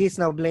 he's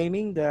now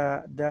blaming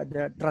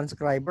the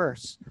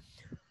transcribers.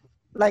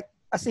 Like,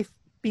 as if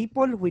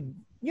people with,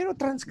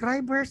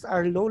 transcribers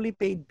are lowly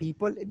paid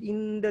people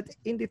in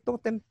the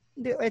totem,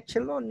 the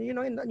echelon,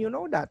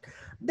 that.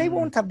 They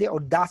won't have the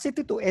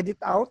audacity to edit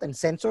out and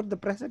censor the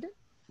president.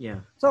 Yeah.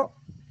 So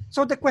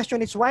the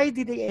question is, why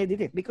did they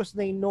edit it? Because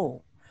they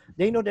know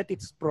that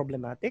it's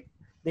problematic.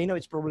 They know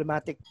it's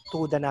problematic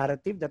to the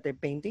narrative that they're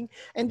painting.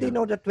 And they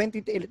know that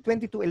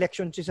 22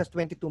 elections is just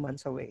 22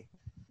 months away.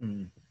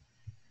 Yeah,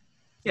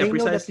 they know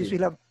precisely.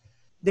 that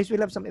this will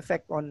have some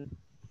effect on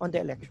the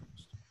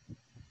elections.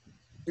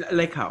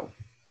 Like how?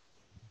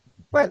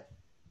 Well,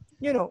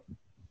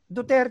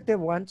 Duterte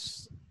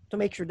wants to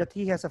make sure that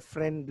he has a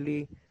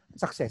friendly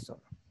successor.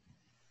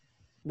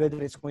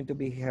 Whether it's going to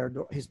be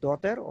his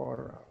daughter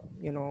or,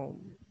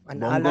 an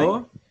Bongo?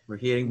 ally. We're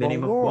hearing the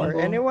name of Bongo Bongo.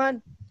 or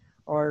anyone.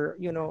 Or,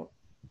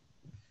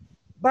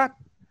 but,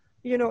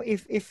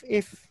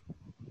 if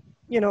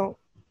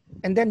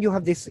and then you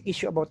have this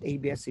issue about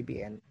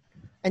ABS-CBN.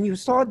 And you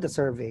saw the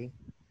survey,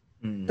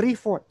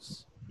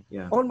 3/4,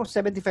 almost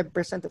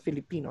 75% of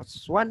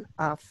Filipinos,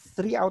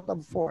 3 out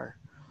of 4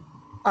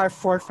 are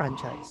for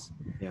franchise.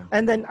 Yeah.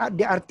 And then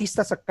the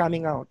artistas are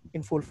coming out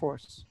in full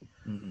force.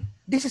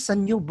 This is a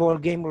new ball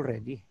game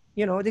already.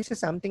 This is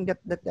something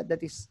that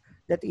is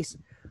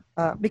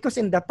because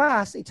in the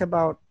past it's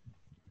about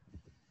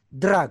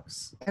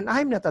drugs, and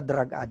I'm not a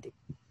drug addict,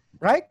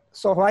 right?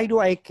 So why do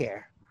I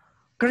care?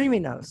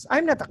 criminals.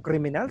 I'm not a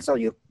criminal. So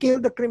you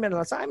kill the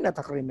criminals. I'm not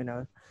a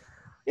criminal.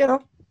 You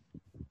know,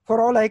 for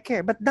all I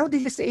care. But now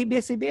this is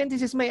ABS-CBN.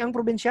 This is my Ang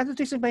Provinciano.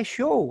 This is my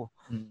show.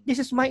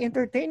 This is my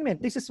entertainment.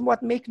 This is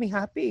what makes me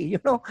happy,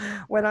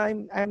 when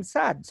I'm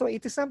sad. So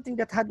it is something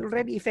that had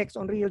already effects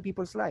on real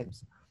people's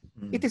lives.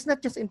 It is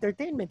not just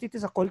entertainment. It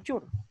is a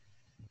culture.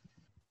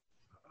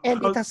 And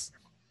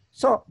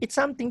so it's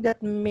something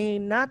that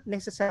may not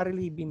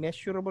necessarily be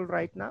measurable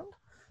right now,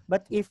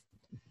 but if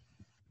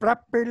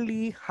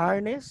properly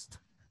harnessed,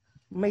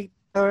 may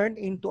turn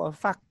into a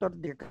factor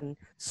that can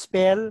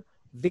spell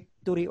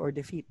victory or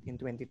defeat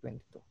in 2022.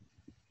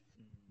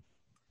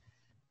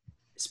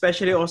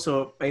 Especially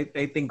also,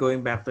 I think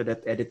going back to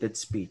that edited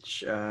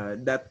speech,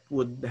 that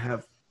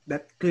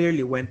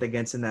clearly went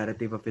against the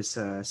narrative of his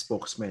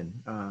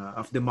spokesman,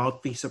 of the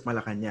mouthpiece of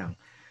Malacanang.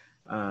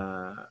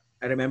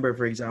 I remember,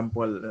 for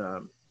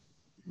example,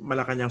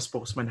 Malacanang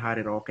spokesman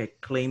Harry Roque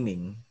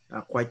claiming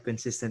quite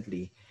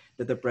consistently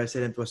that the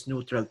president was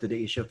neutral to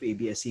the issue of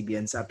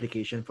ABS-CBN's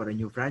application for a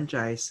new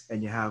franchise,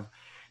 and you have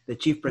the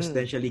chief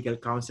presidential legal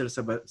counsel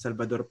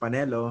Salvador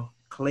Panelo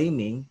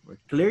claiming or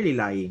clearly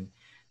lying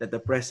that the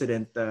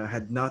president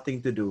had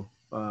nothing to do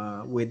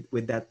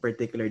with that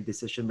particular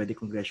decision by the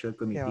congressional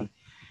committee.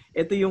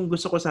 Yeah. Ito yung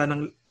gusto ko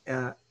sanang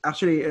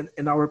actually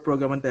in our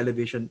program on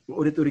television,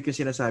 ulit-ulit ko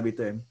sinasabi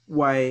to him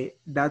why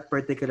that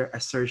particular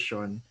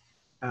assertion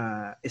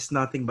is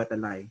nothing but a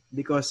lie.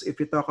 Because if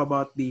you talk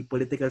about the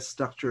political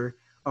structure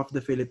of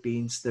the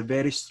Philippines, the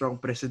very strong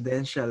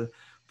presidential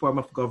form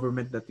of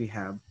government that we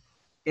have,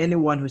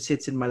 anyone who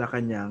sits in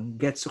Malacanang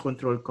gets to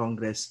control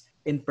Congress,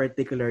 in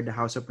particular the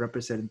House of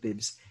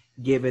Representatives,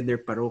 given their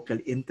parochial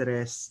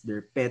interests,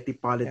 their petty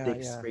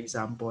politics, for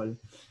example.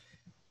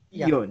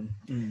 Yun.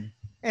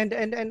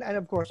 And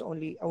of course,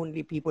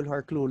 only people who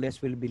are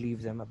clueless will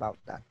believe them about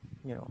that,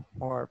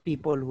 or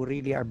people who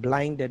really are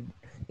blinded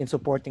in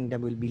supporting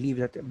them will believe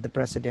that the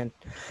president.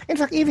 In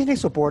fact, even his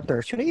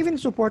supporters, even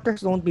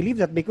supporters don't believe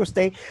that because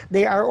they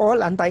are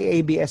all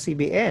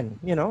anti-ABS-CBN.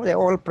 They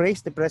all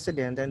praise the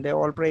president and they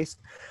all praise.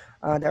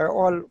 They're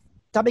all.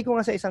 Sabi ko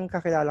nga sa isang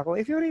kakilala ko,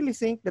 if you really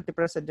think that the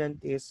president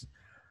is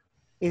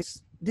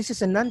this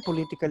is a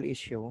non-political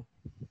issue.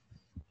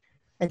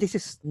 And this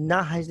has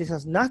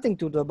nothing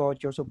to do about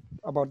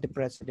the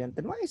president.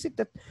 And why is it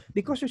that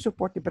because you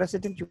support the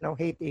president, you now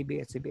hate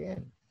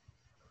ABS-CBN?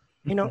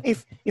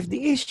 If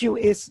the issue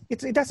is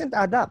it doesn't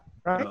add up,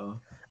 right?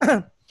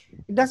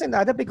 It doesn't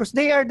add up because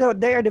they are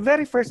the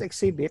very first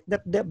exhibit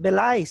that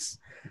belies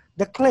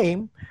the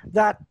claim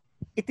that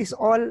it is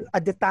all a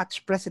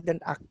detached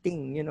president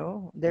acting.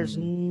 There's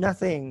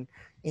nothing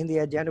in the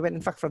agenda. When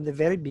in fact, from the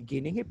very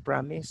beginning, he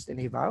promised and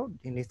he vowed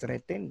and he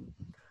threatened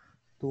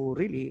to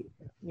really,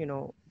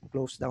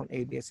 close down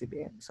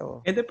ABS-CBN.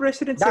 So and the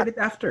president said it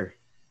after.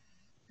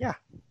 Yeah.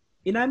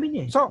 Inamin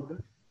niya. So,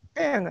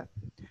 and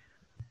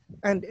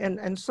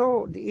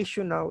so the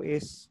issue now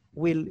is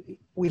will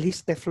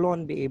his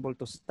Teflon be able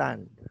to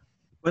stand?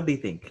 What do you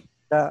think?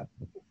 That's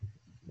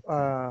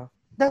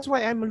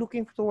why I'm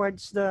looking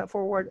towards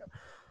forward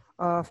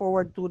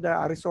to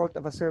the result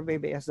of a survey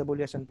by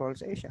SWS and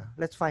Pulse Asia.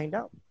 Let's find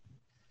out.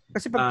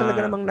 Kasi pag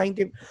talaga namang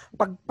 90%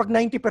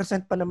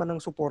 pa naman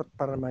ng support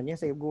para naman niya,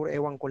 siguro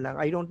ewan ko lang.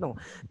 I don't know.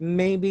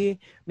 Maybe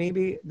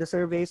the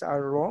surveys are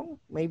wrong.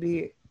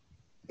 Maybe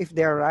if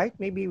they're right,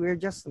 maybe we're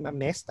just a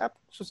messed up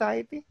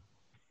society.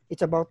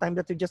 It's about time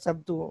that we just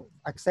have to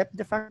accept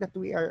the fact that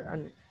we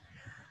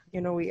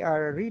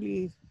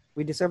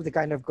deserve the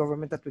kind of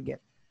government that we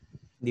get.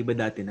 Di ba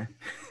dati na?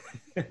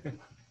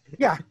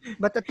 Yeah,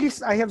 but at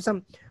least I have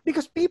some,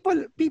 because people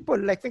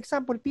like, for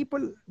example,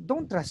 people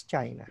don't trust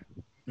China.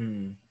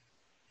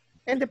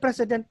 And the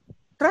president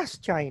trusts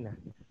China.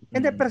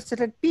 And the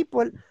president,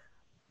 people,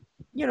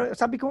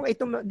 sabi ko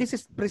this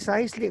is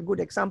precisely a good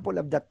example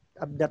of that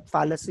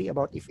fallacy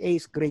about if A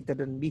is greater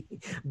than B,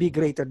 B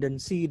greater than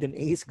C, then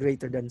A is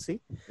greater than C.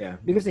 Yeah.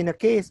 Because in a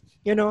case,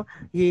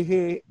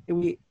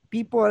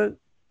 people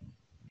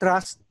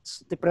trust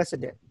the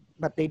president,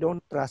 but they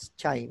don't trust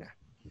China.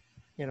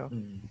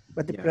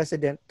 But the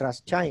president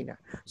trusts China.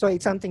 So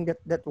it's something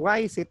that why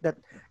is it that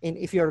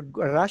if you're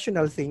a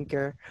rational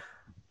thinker,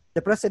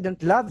 the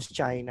president loves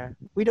China.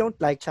 We don't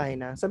like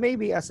China. So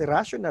maybe as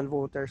rational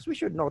voters, we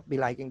should not be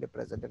liking the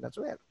president as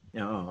well.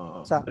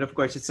 But of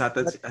course, it's not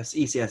as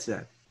easy as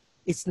that.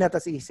 It's not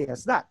as easy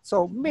as that.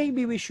 So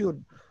maybe we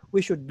should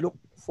look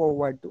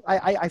forward to.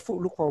 I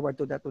look forward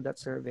to that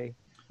survey.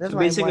 That's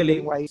why I'm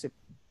wondering why is it.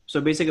 So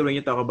basically, when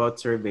you talk about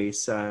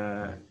surveys,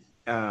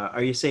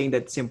 are you saying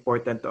that it's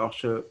important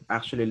to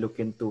actually look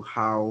into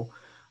how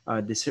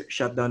the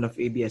shutdown of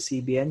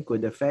ABS-CBN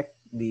could affect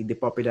the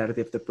popularity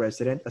of the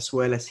president as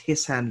well as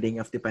his handling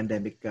of the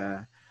pandemic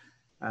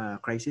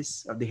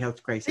crisis, of the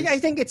health crisis? I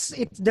think it's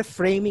the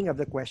framing of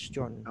the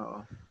question.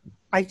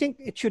 I think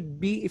it should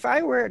be, if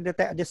I were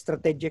the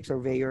strategic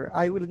surveyor,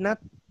 I will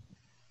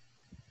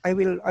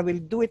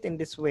do it in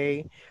this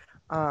way.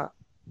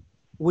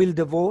 Will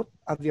the vote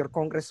of your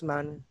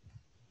congressman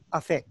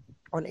affect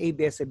on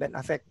ABS-CBN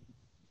affect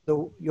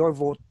your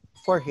vote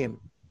for him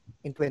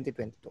in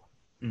 2022?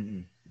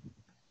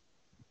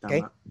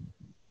 Okay? Tama.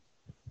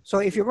 So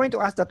if you're going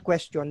to ask that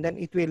question, then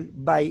it will,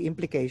 by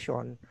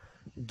implication,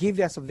 give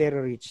us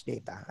very rich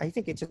data. I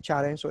think it's a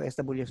challenge to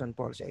SWS and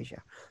Pulse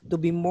Asia to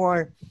be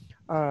more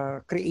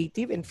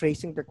creative in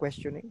phrasing the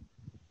questioning.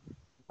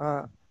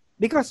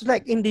 Because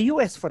like in the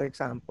US, for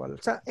example,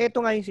 ito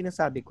nga yung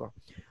sinasabi ko,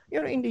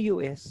 in the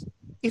US,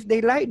 if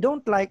they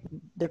don't like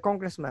the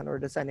congressman or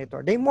the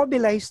senator, they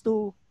mobilize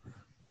to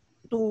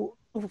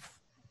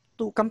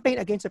to campaign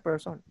against a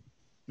person.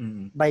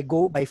 By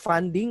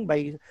funding,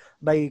 by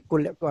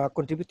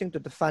contributing to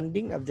the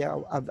funding of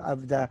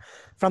the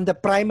from the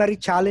primary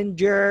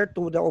challenger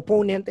to the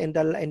opponent in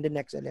the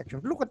next election.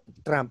 Look at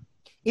Trump.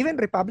 Even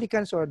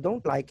Republicans who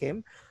don't like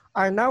him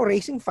are now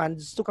raising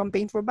funds to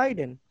campaign for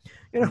Biden.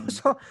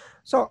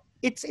 So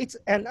it's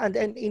and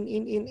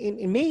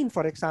in Maine,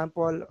 for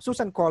example,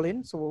 Susan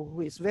Collins, who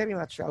is very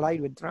much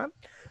allied with Trump,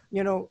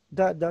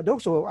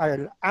 those who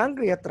are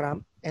angry at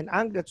Trump and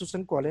angry at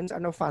Susan Collins are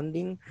now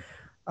funding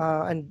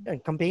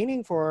and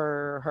campaigning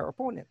for her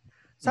opponent.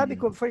 Sabi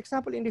ko, for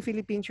example, in the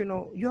Philippines,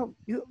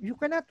 you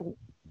cannot,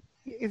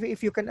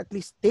 if you can at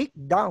least take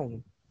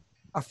down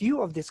a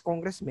few of these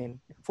congressmen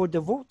for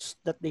the votes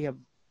that they have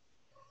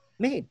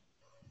made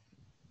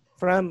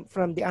from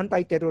the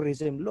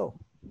anti-terrorism law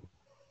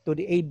to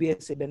the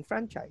ABS event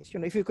franchise.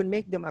 If you can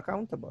make them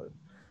accountable,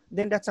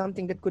 then that's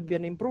something that could be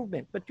an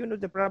improvement. But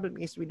the problem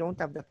is we don't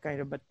have that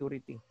kind of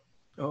maturity.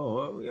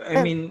 Oh,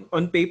 I mean,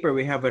 on paper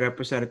we have a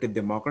representative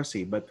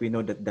democracy, but we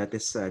know that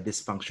is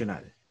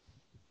dysfunctional.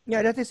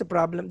 Yeah, that is a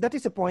problem. That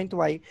is a point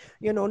why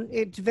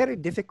it's very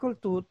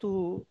difficult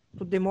to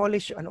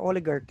demolish an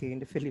oligarchy in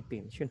the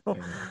Philippines.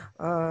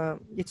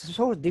 It's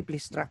so deeply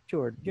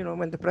structured.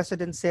 When the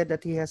president said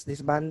that he has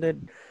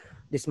dismantled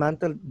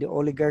the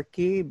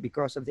oligarchy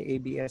because of the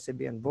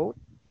ABS-CBN vote,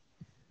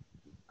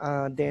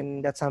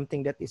 then that's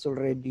something that is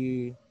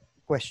already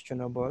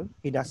questionable.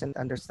 He doesn't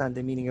understand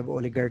the meaning of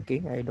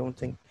oligarchy. I don't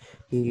think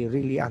he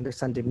really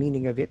understands the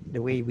meaning of it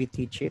the way we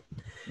teach it.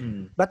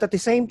 But at the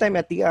same time,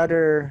 at the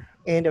other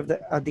end of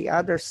the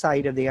other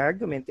side of the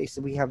argument is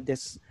we have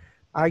this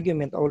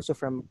argument also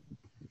from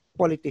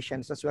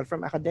politicians as well,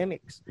 from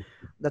academics,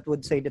 that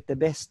would say that the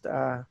best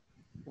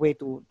way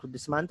to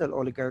dismantle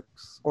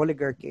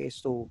oligarchy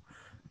is to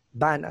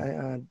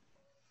ban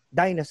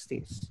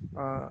dynasties.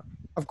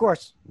 Of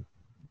course,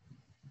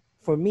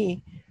 for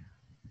me,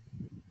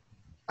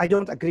 I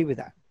don't agree with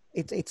that.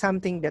 It's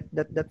something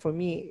that for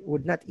me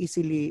would not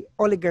easily,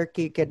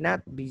 oligarchy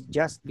cannot be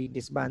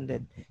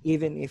disbanded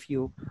even if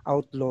you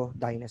outlaw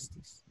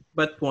dynasties.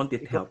 But won't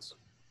it help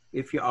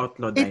if you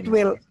outlaw It dynasties?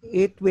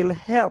 will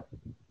help.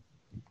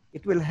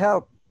 It will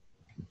help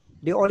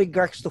the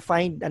oligarchs to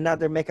find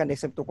another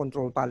mechanism to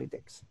control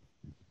politics.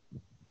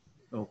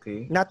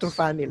 Okay. Not through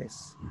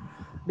families.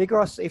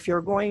 Because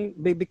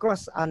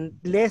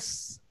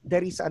unless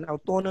there is an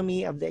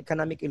autonomy of the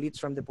economic elites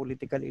from the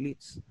political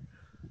elites,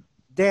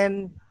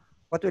 then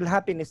what will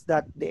happen is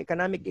that the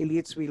economic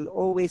elites will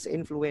always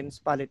influence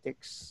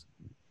politics.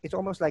 It's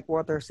almost like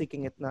water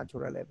seeking its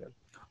natural level.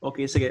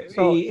 Okay, sige.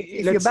 So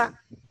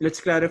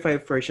let's clarify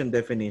first yung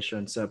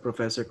definitions,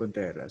 Professor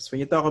Contreras. When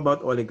you talk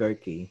about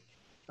oligarchy,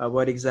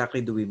 what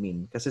exactly do we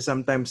mean? Kasi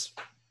sometimes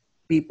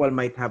people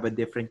might have a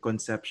different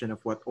conception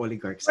of what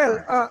oligarchs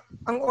are.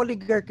 Ang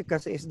oligarchy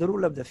kasi is the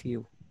rule of the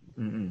few.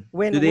 Do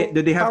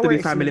they have to be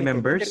family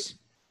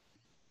members?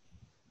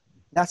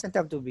 Doesn't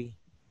have to be.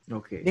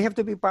 Okay. They have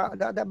to be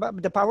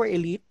the power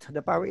elite.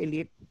 The power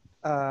elite.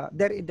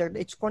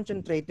 It's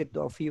concentrated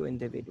to a few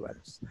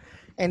individuals,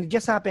 and it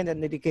just happened in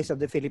the case of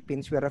the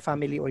Philippines. We are a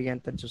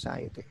family-oriented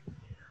society.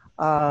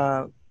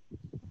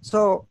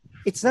 So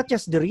it's not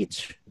just the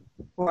rich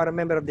who are a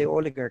member of the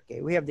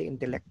oligarchy. We have the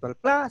intellectual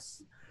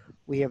class,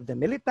 we have the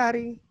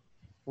military,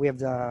 we have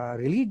the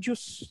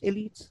religious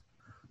elites.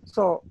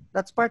 So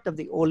that's part of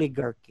the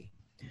oligarchy.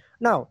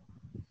 Now,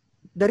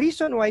 the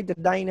reason why the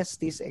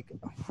dynasties,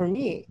 for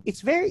me, it's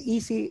very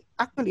easy.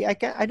 Actually,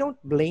 I don't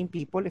blame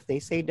people if they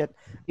say that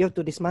you have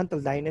to dismantle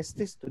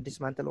dynasties to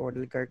dismantle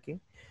oligarchy,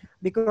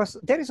 because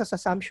there is this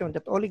assumption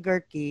that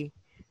oligarchy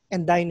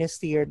and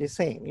dynasty are the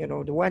same.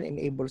 The one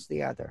enables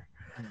the other.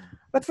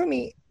 But for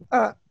me,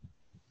 a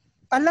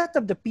lot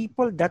of the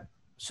people that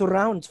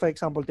surrounds, for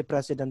example, the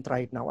president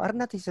right now are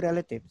not his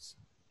relatives.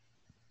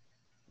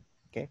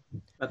 Okay,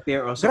 but they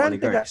are also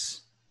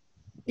oligarchs.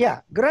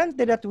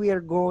 Granted that we are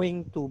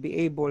going to be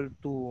able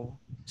to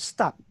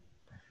stop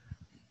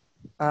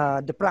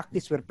the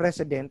practice where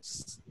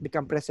presidents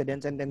become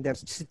presidents and then their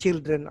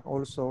children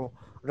also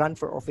run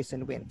for office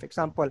and win. For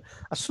example,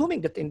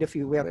 assuming that in the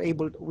future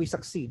we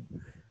succeed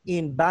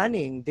in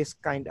banning this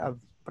kind of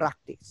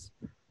practice,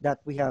 that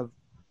we have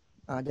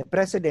the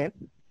president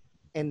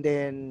and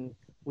then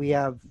we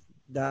have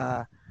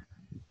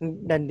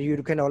then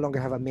you can no longer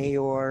have a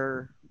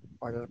mayor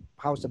or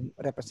House of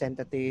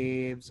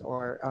Representatives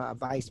or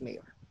vice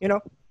mayor.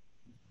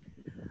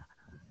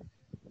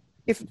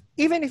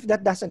 Even if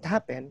that doesn't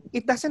happen,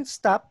 it doesn't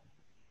stop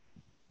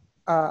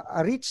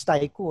a rich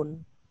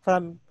tycoon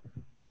from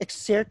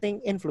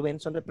exerting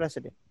influence on the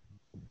president.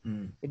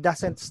 It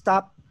doesn't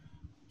stop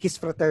his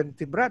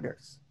fraternity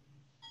brothers.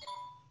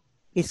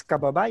 his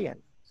kababayan,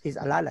 his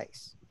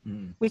alalays,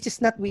 which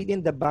is not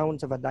within the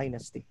bounds of a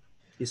dynasty.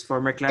 His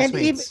former And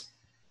even classmates.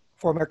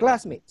 former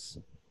classmates.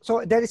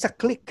 So there is a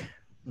clique.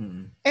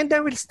 And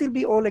there will still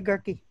be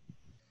oligarchy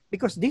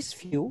because these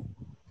few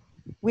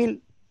will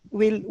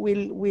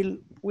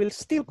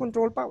still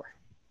control power.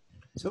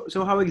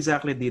 So how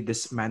exactly do you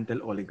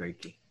dismantle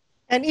oligarchy?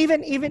 And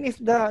even if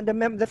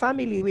the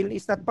family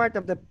is not part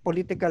of the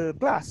political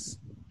class,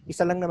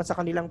 isa lang naman sa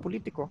kanilang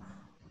politiko,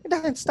 it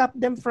doesn't stop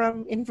them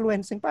from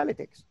influencing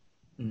politics.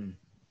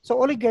 So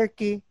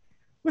oligarchy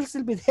will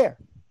still be there.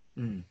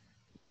 You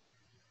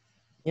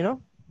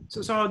know?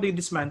 So how do you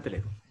dismantle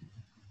it?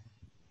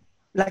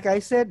 Like I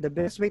said, the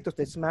best way to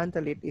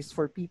dismantle it is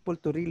for people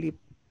to really,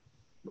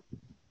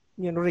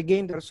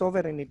 regain their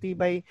sovereignty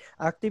by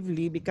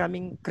actively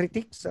becoming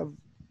critics of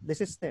the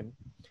system.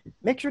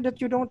 Make sure that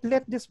you don't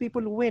let these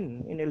people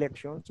win in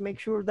elections. Make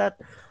sure that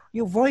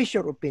you voice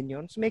your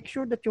opinions. Make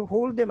sure that you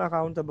hold them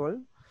accountable.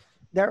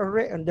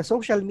 And the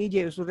social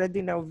media is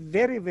already now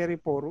very, very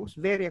porous,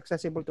 very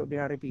accessible to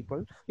ordinary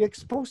people. You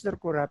expose their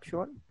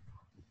corruption.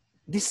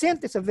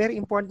 Dissent is a very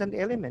important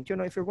element.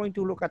 If you're going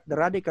to look at the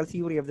radical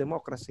theory of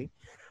democracy,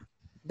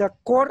 the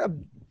core of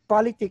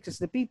politics is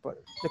the people.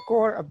 The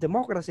core of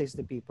democracy is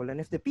the people. And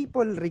if the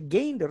people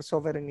regain their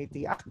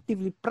sovereignty,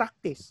 actively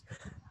practice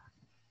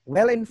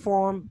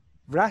well-informed,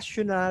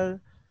 rational,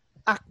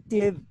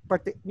 active,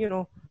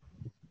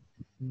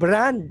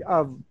 brand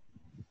of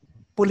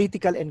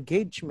political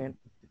engagement,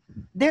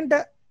 then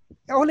the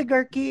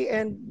oligarchy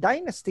and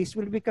dynasties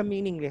will become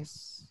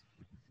meaningless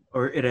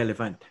or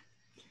irrelevant.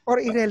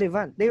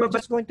 They are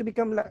just going to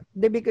become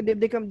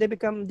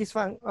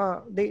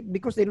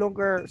because they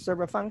longer serve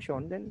a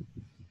function, then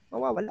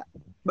mawawala.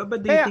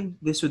 But do you think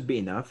this would be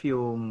enough?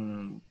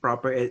 Yung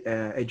proper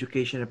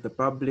education of the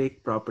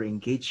public, proper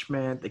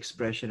engagement,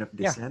 expression of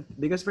dissent? Yeah.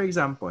 Because, for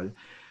example,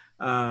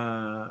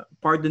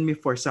 pardon me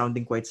for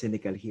sounding quite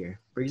cynical here.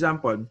 For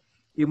example,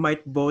 you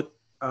might vote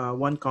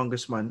one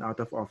congressman out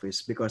of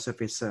office because of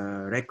his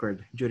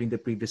record during the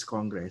previous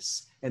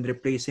Congress and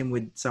replace him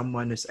with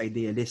someone who's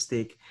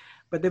idealistic.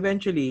 But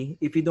eventually,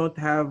 if you don't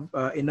have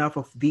enough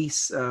of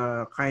these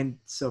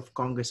kinds of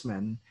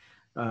congressmen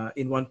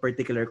in one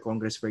particular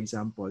Congress, for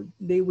example,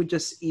 they would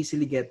just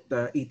easily get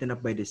eaten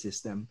up by the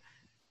system.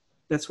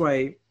 That's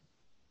why,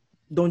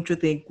 don't you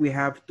think we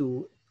have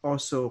to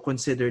also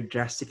consider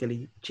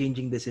drastically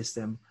changing the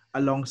system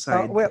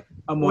alongside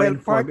a more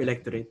informed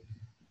electorate?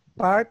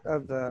 Part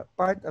of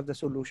the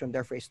solution,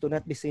 therefore, is to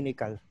not be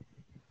cynical.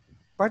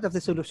 Part of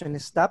the solution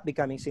is stop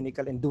becoming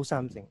cynical and do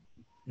something.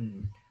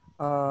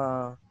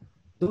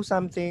 Do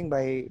something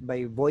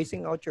by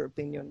voicing out your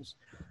opinions.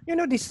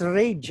 This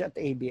rage at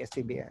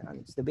ABS-CBN,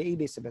 it's the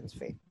ABS-CBN's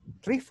fate.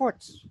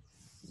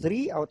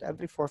 3 out of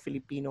every 4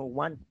 Filipino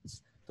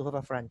wants to have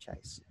a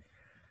franchise.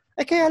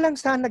 Kaya lang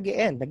saan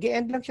nag-e-end?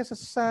 Nag-e-end lang siya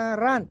sa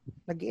rant.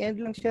 Nag-e-end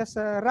lang siya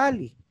sa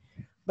rally.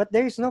 But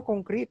there is no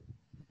concrete.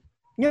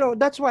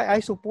 That's why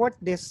I support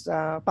this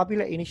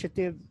popular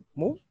initiative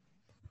move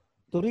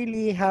to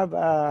really have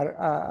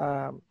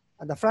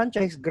the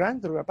franchise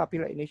grant through a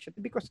popular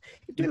initiative, because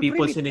it will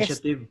people's really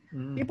initiative.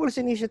 People's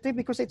initiative,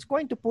 because it's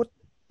going to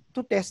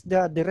test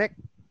the direct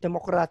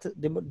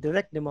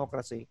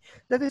democracy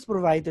that is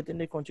provided in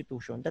the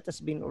Constitution that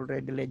has been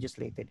already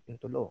legislated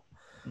into law.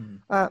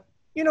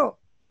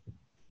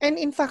 And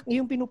in fact,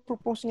 yung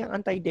pinupropose niyang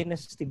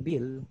anti-dynasty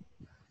bill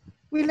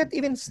will not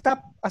even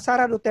stop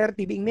Sara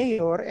Duterte being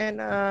mayor and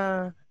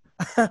a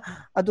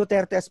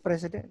Duterte as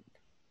president.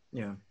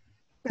 Yeah.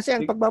 Kasi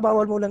ang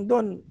pagbabawal mo lang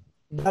doon,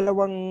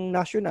 2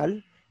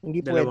 national,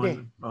 hindi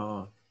pwede.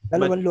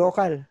 Dalawang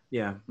local.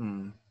 Yeah.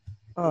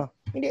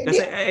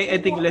 Kasi I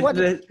think let's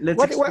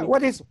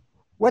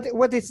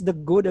what is the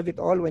good of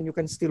it all when you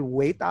can still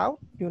wait out?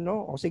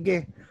 O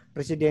sige,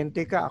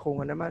 presidente ka,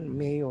 ako nga naman,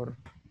 mayor.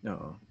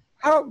 Oo.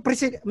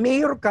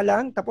 Mayor ka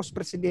lang, tapos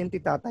presidente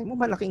tatay mo,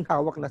 malaking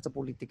hawak na sa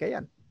politika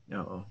yan.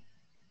 Oo.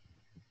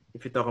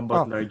 If you talk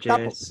about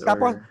largesse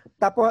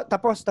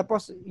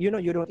tapos, you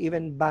don't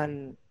even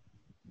ban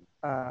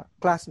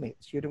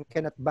classmates. You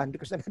cannot ban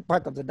because they're not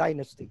part of the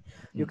dynasty.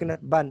 You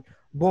cannot ban.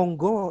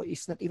 Bongo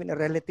is not even a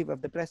relative of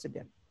the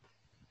president.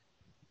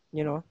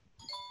 De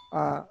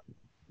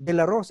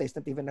La Rosa is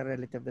not even a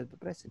relative of the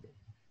president.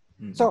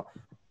 So,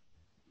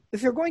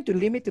 if you're going to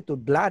limit it to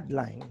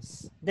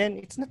bloodlines, then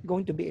it's not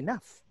going to be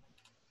enough.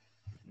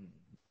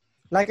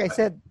 Like I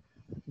said,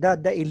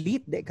 the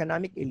elite, the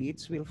economic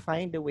elites will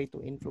find a way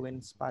to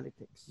influence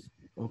politics.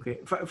 Okay.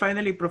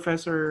 Finally,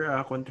 Professor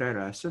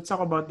Contreras, let's talk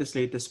about this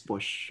latest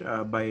push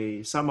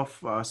by some of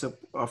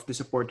the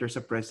supporters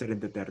of President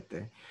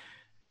Duterte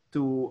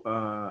to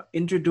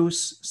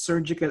introduce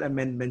surgical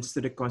amendments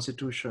to the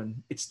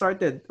Constitution. It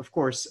started, of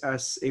course,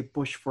 as a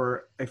push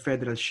for a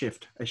federal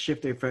shift, a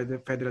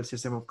federal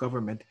system of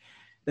government.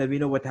 That we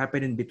know what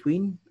happened in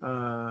between.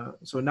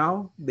 So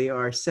now they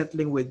are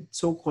settling with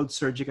so-called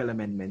surgical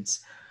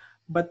amendments.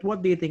 But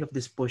what do you think of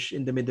this push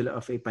in the middle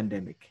of a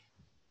pandemic?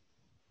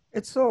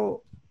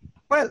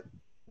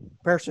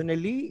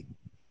 Personally,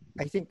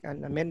 I think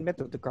an amendment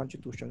of the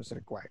Constitution is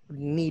required,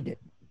 needed.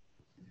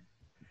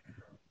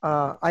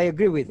 I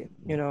agree with it.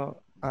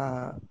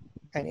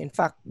 And in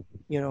fact,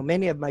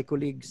 many of my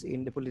colleagues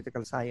in the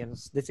political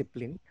science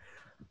discipline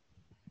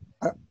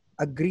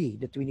agree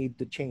that we need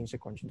to change the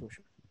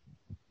constitution.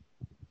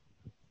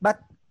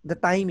 But the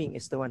timing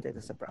is the one that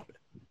is a problem.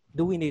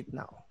 Do we need it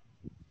now?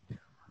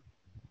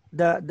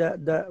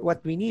 The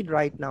what we need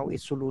right now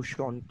is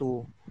solution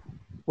to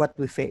what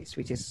we face,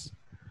 which is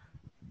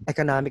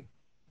economic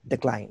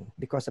decline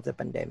because of the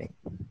pandemic.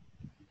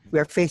 We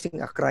are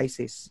facing a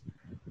crisis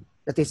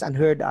that is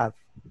unheard of.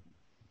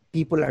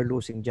 People are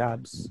losing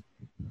jobs.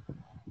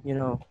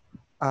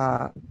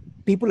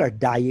 People are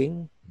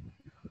dying.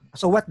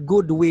 So what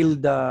good will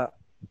the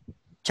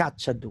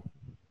chacha do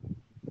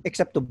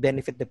except to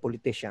benefit the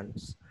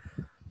politicians?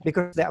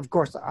 Because of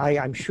course,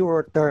 I'm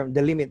sure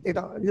the limit.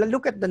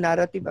 Look at the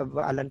narrative of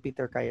Alan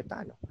Peter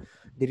Cayetano.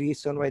 The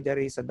reason why there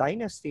is a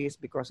dynasty is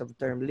because of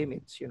term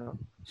limits.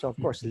 So of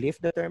course,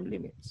 lift the term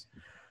limits.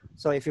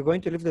 So if you're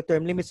going to lift the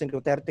term limits, then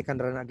Duterte can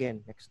run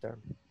again next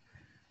term.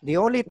 The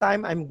only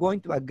time I'm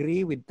going to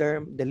agree with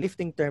the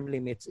lifting term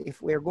limits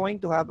if we're going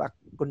to have a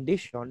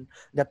condition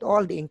that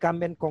all the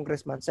incumbent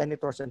congressmen,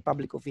 senators, and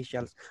public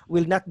officials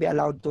will not be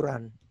allowed to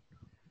run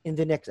in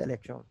the next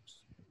elections.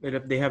 But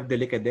if they have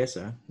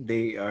delicadeza,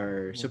 they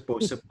are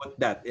supposed to put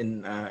that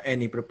in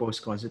any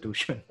proposed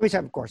constitution. Which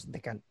of course they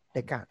can't.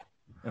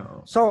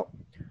 Oh. So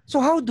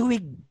how do we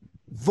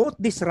vote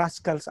these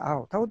rascals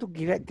out? How to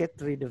get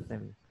rid of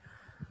them?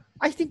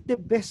 I think the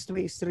best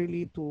way is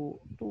really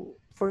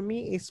for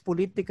me, is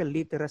political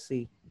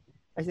literacy.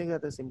 I think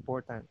that is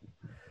important.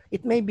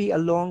 It may be a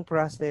long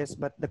process,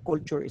 but the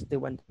culture is the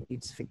one that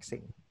needs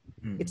fixing.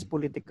 It's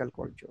political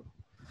culture.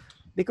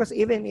 Because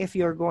even if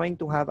you're going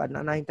to have an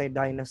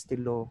anti-dynasty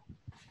law,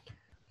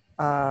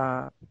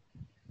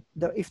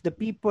 if the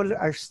people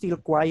are still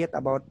quiet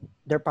about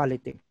their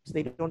politics,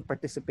 they don't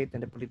participate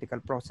in the political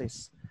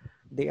process.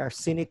 They are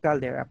cynical,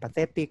 they're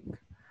apathetic,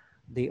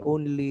 they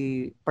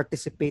only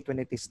participate when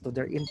it is to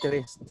their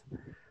interest.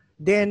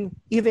 Then,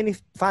 even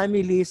if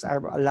families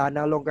are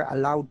no longer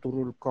allowed to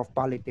rule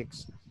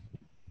politics,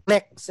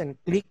 cliques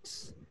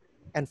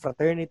and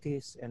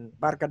fraternities and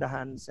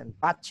barkadahans and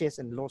batches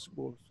and law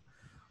schools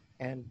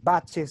and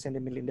batches in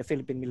the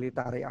Philippine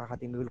Military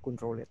Academy will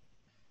control it.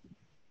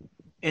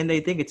 And I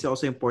think it's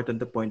also important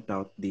to point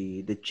out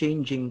the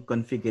changing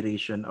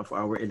configuration of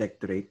our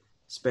electorate,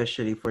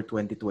 especially for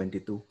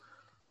 2022.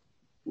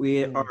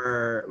 We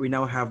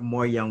now have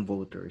more young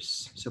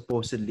voters,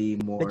 supposedly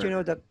more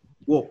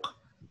woke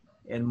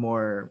and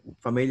more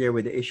familiar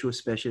with the issues,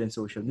 especially in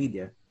social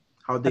media.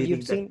 How do you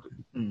think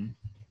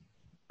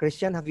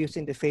Christian, have you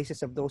seen the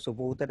faces of those who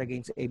voted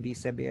against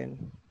AB7,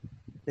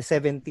 the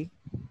 70?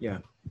 Yeah.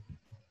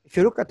 If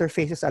you look at their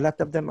faces, a lot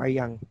of them are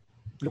young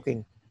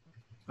looking.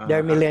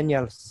 They're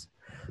millennials.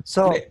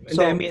 So,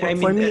 I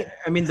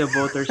mean the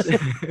voters.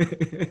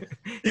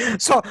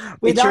 So,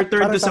 it's your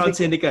turn to sound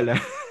cynical.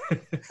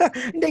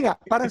 Hindi nga,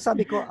 parang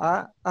sabi ko,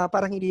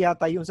 parang hindi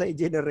yata yung sa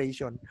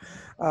generation.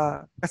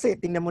 Kasi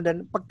tingnan mo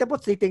dan,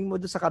 pagtapos titingnan mo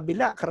doon sa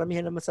kabila,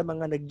 karamihan naman sa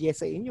mga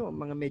nag-yes sa inyo,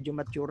 mga medyo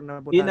mature na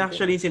botante. Yun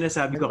actually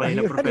sinasabi ko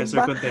kanina,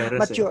 Professor Contreras.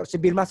 Mature. Si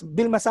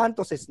Vilma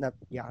Santos is not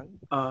young.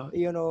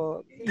 Yung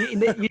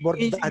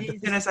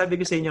sinasabi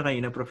ko sa inyo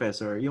kanina,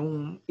 Professor,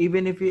 yung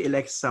even if you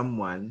elect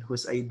someone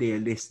who's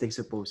idealistic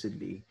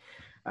supposedly,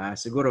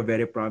 siguro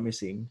very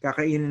promising,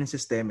 kakainin ng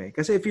sistema eh.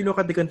 Kasi if you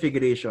look at the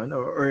configuration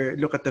or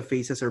look at the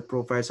faces or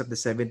profiles of the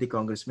 70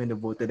 congressmen who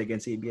voted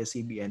against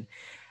ABS-CBN,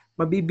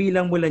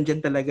 mabibilang mo lang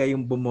dyan talaga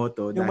yung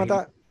bumoto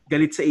dahil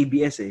galit sa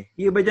ABS eh.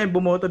 Yung iba dyan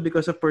bumoto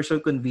because of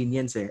personal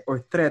convenience eh,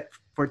 or threat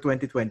for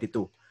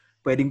 2022.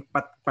 Pwedeng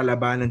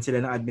palabanan sila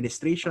ng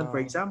administration,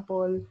 for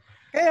example.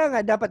 Kaya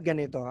nga, dapat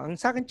ganito. Ang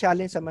sa akin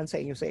challenge naman sa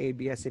inyo sa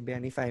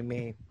ABS-CBN, if I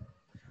may,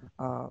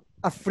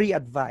 a free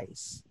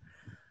advice.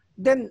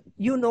 Then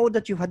you know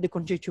that you had the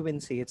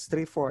constituency. It's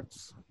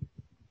 3/4.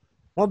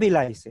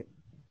 Mobilize it.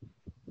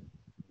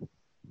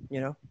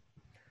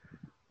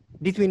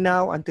 Between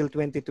now until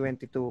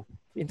 2022.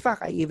 In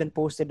fact, I even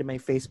posted in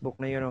my Facebook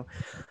na,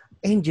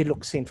 Angie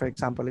Locsin, for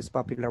example, is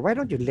popular. Why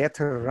don't you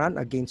let her run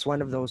against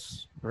one of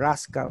those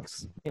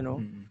rascals?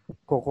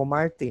 Coco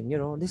Martin.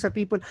 These are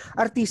people,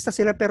 artista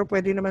sila pero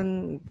pwede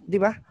naman,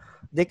 di ba?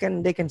 They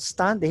can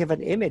stand. They have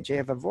an image. They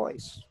have a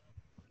voice.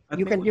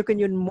 You can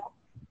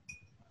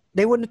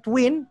they wouldn't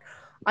win.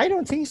 I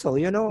don't think so.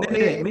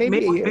 Maybe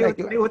may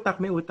utak.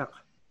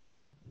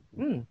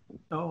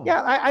 Oh.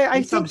 Yeah,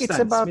 I think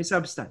it's about may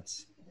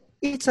substance.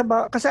 It's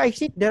about because I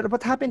think that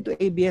what happened to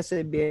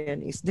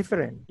ABS-CBN is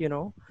different.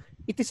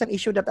 It is an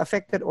issue that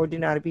affected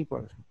ordinary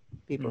people's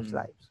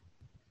lives.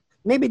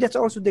 Maybe that's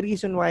also the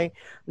reason why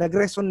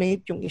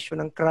nag-resonate yung issue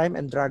ng crime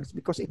and drugs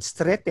because it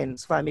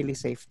threatens family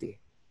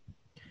safety.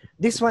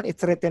 This one, it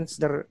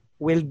threatens their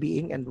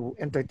well-being and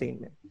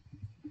entertainment.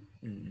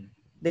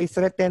 They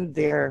threaten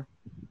their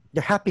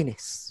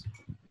happiness.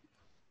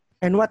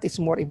 And what is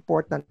more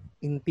important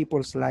in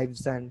people's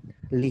lives than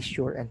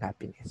leisure and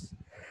happiness?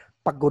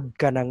 Pagod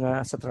ka na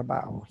nga sa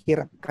trabaho.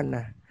 Hirap ka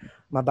na.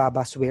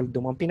 Mababa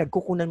sweldo mo. Ang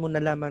pinagkukunan mo na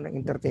lamang ng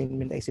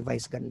entertainment ay si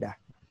Vice Ganda.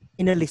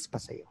 Inalis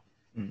pa sa'yo.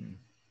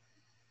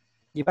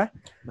 Di ba?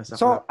 Masaklap.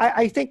 So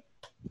I think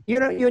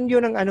yun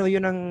ang ano,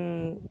 yun ang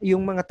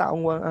yung mga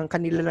taong ang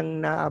kanila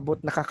lang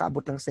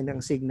nakakaabot lang sa ng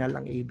signal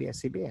ang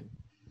ABS-CBN.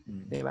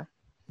 Di ba?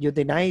 You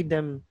deny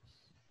them.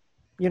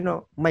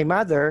 My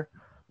mother,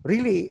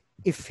 really,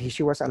 if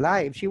she was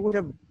alive, she would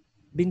have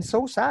been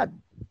so sad.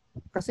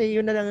 Kasi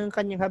yun na lang ang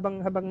kanyang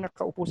habang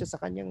nakaupo siya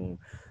sa kanyang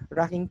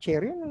rocking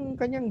chair, yun ang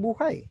kanyang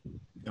buhay.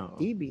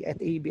 TV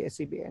at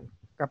ABS-CBN.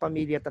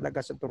 Kapamilya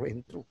talaga sa true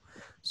and true.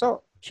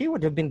 So, she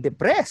would have been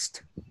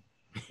depressed.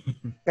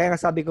 Kaya nga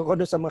sabi ko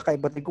doon sa mga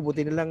kaibatid ko,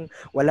 buti na lang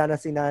wala na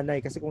si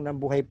nanay kasi kung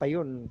nambuhay pa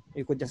yun,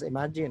 you could just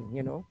imagine,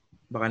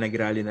 Baka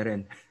nag-rally na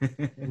rin.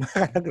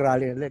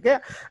 Nag-rally na rin. Kaya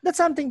that's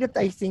something that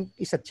I think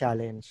is a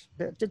challenge.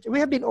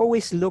 We have been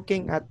always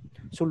looking at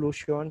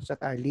solutions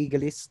that are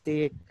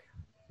legalistic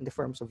in the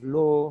forms of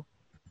law,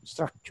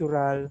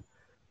 structural.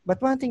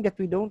 But one thing that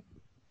we don't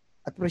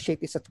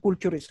appreciate is that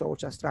culture is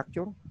also a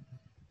structure.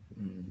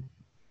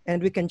 And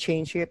we can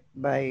change it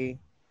by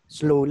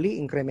slowly,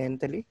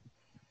 incrementally.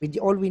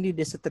 All we need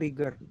is a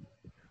trigger.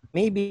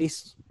 Maybe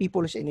this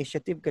people's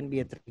initiative can be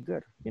a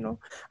trigger.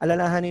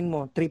 Alalahanin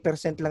mo,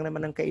 3% lang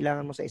naman ang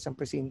kailangan mo sa isang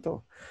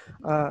presinto.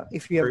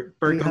 If you have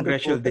per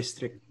congressional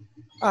district.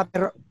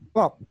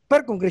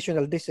 Per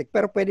congressional district.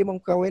 Pero pwede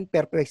mong gawin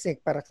per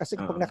precinct. Kasi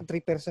kapag naka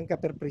 3% ka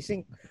per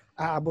precinct,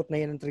 aabot na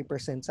yan ng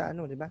 3% sa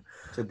di ba?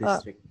 Sa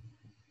district.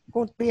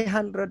 Kung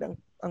 300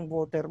 ang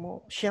voter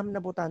mo, siyam na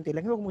botante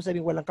lang. Huwag mo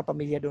sabihin walang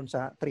kapamilya doon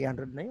sa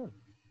 300 na yun.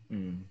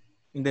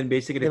 And then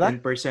basically diba?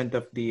 10%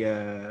 of the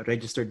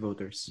registered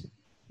voters.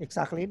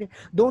 Exactly.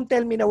 Don't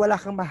tell me na wala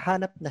kang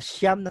mahanap na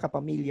siyam na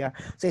kapamilya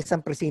sa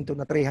isang presinto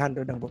na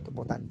 300 ang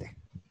botante.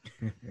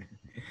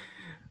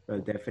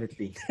 Well,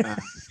 definitely.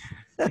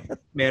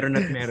 Meron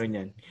at meron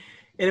yan.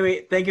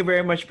 Anyway, thank you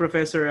very much,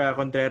 Professor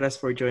Contreras,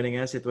 for joining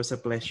us. It was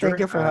a pleasure. Thank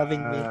you for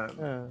having me.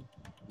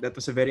 That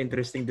was a very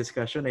interesting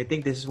discussion. I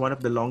think this is one of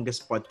the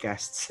longest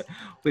podcasts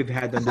we've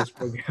had on this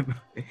program.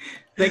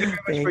 Thank you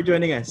very much for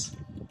joining us.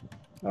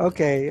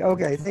 Okay.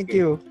 Thank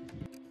you.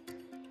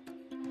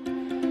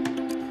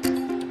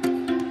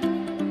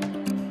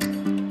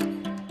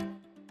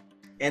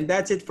 And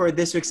that's it for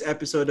this week's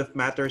episode of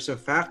Matters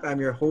of Fact.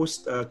 I'm your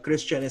host,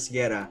 Christian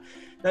Esguerra.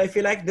 Now, if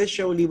you like this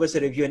show, leave us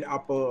a review on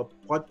Apple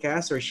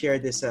Podcasts or share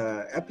this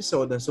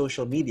episode on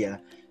social media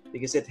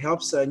because it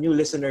helps new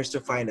listeners to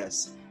find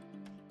us.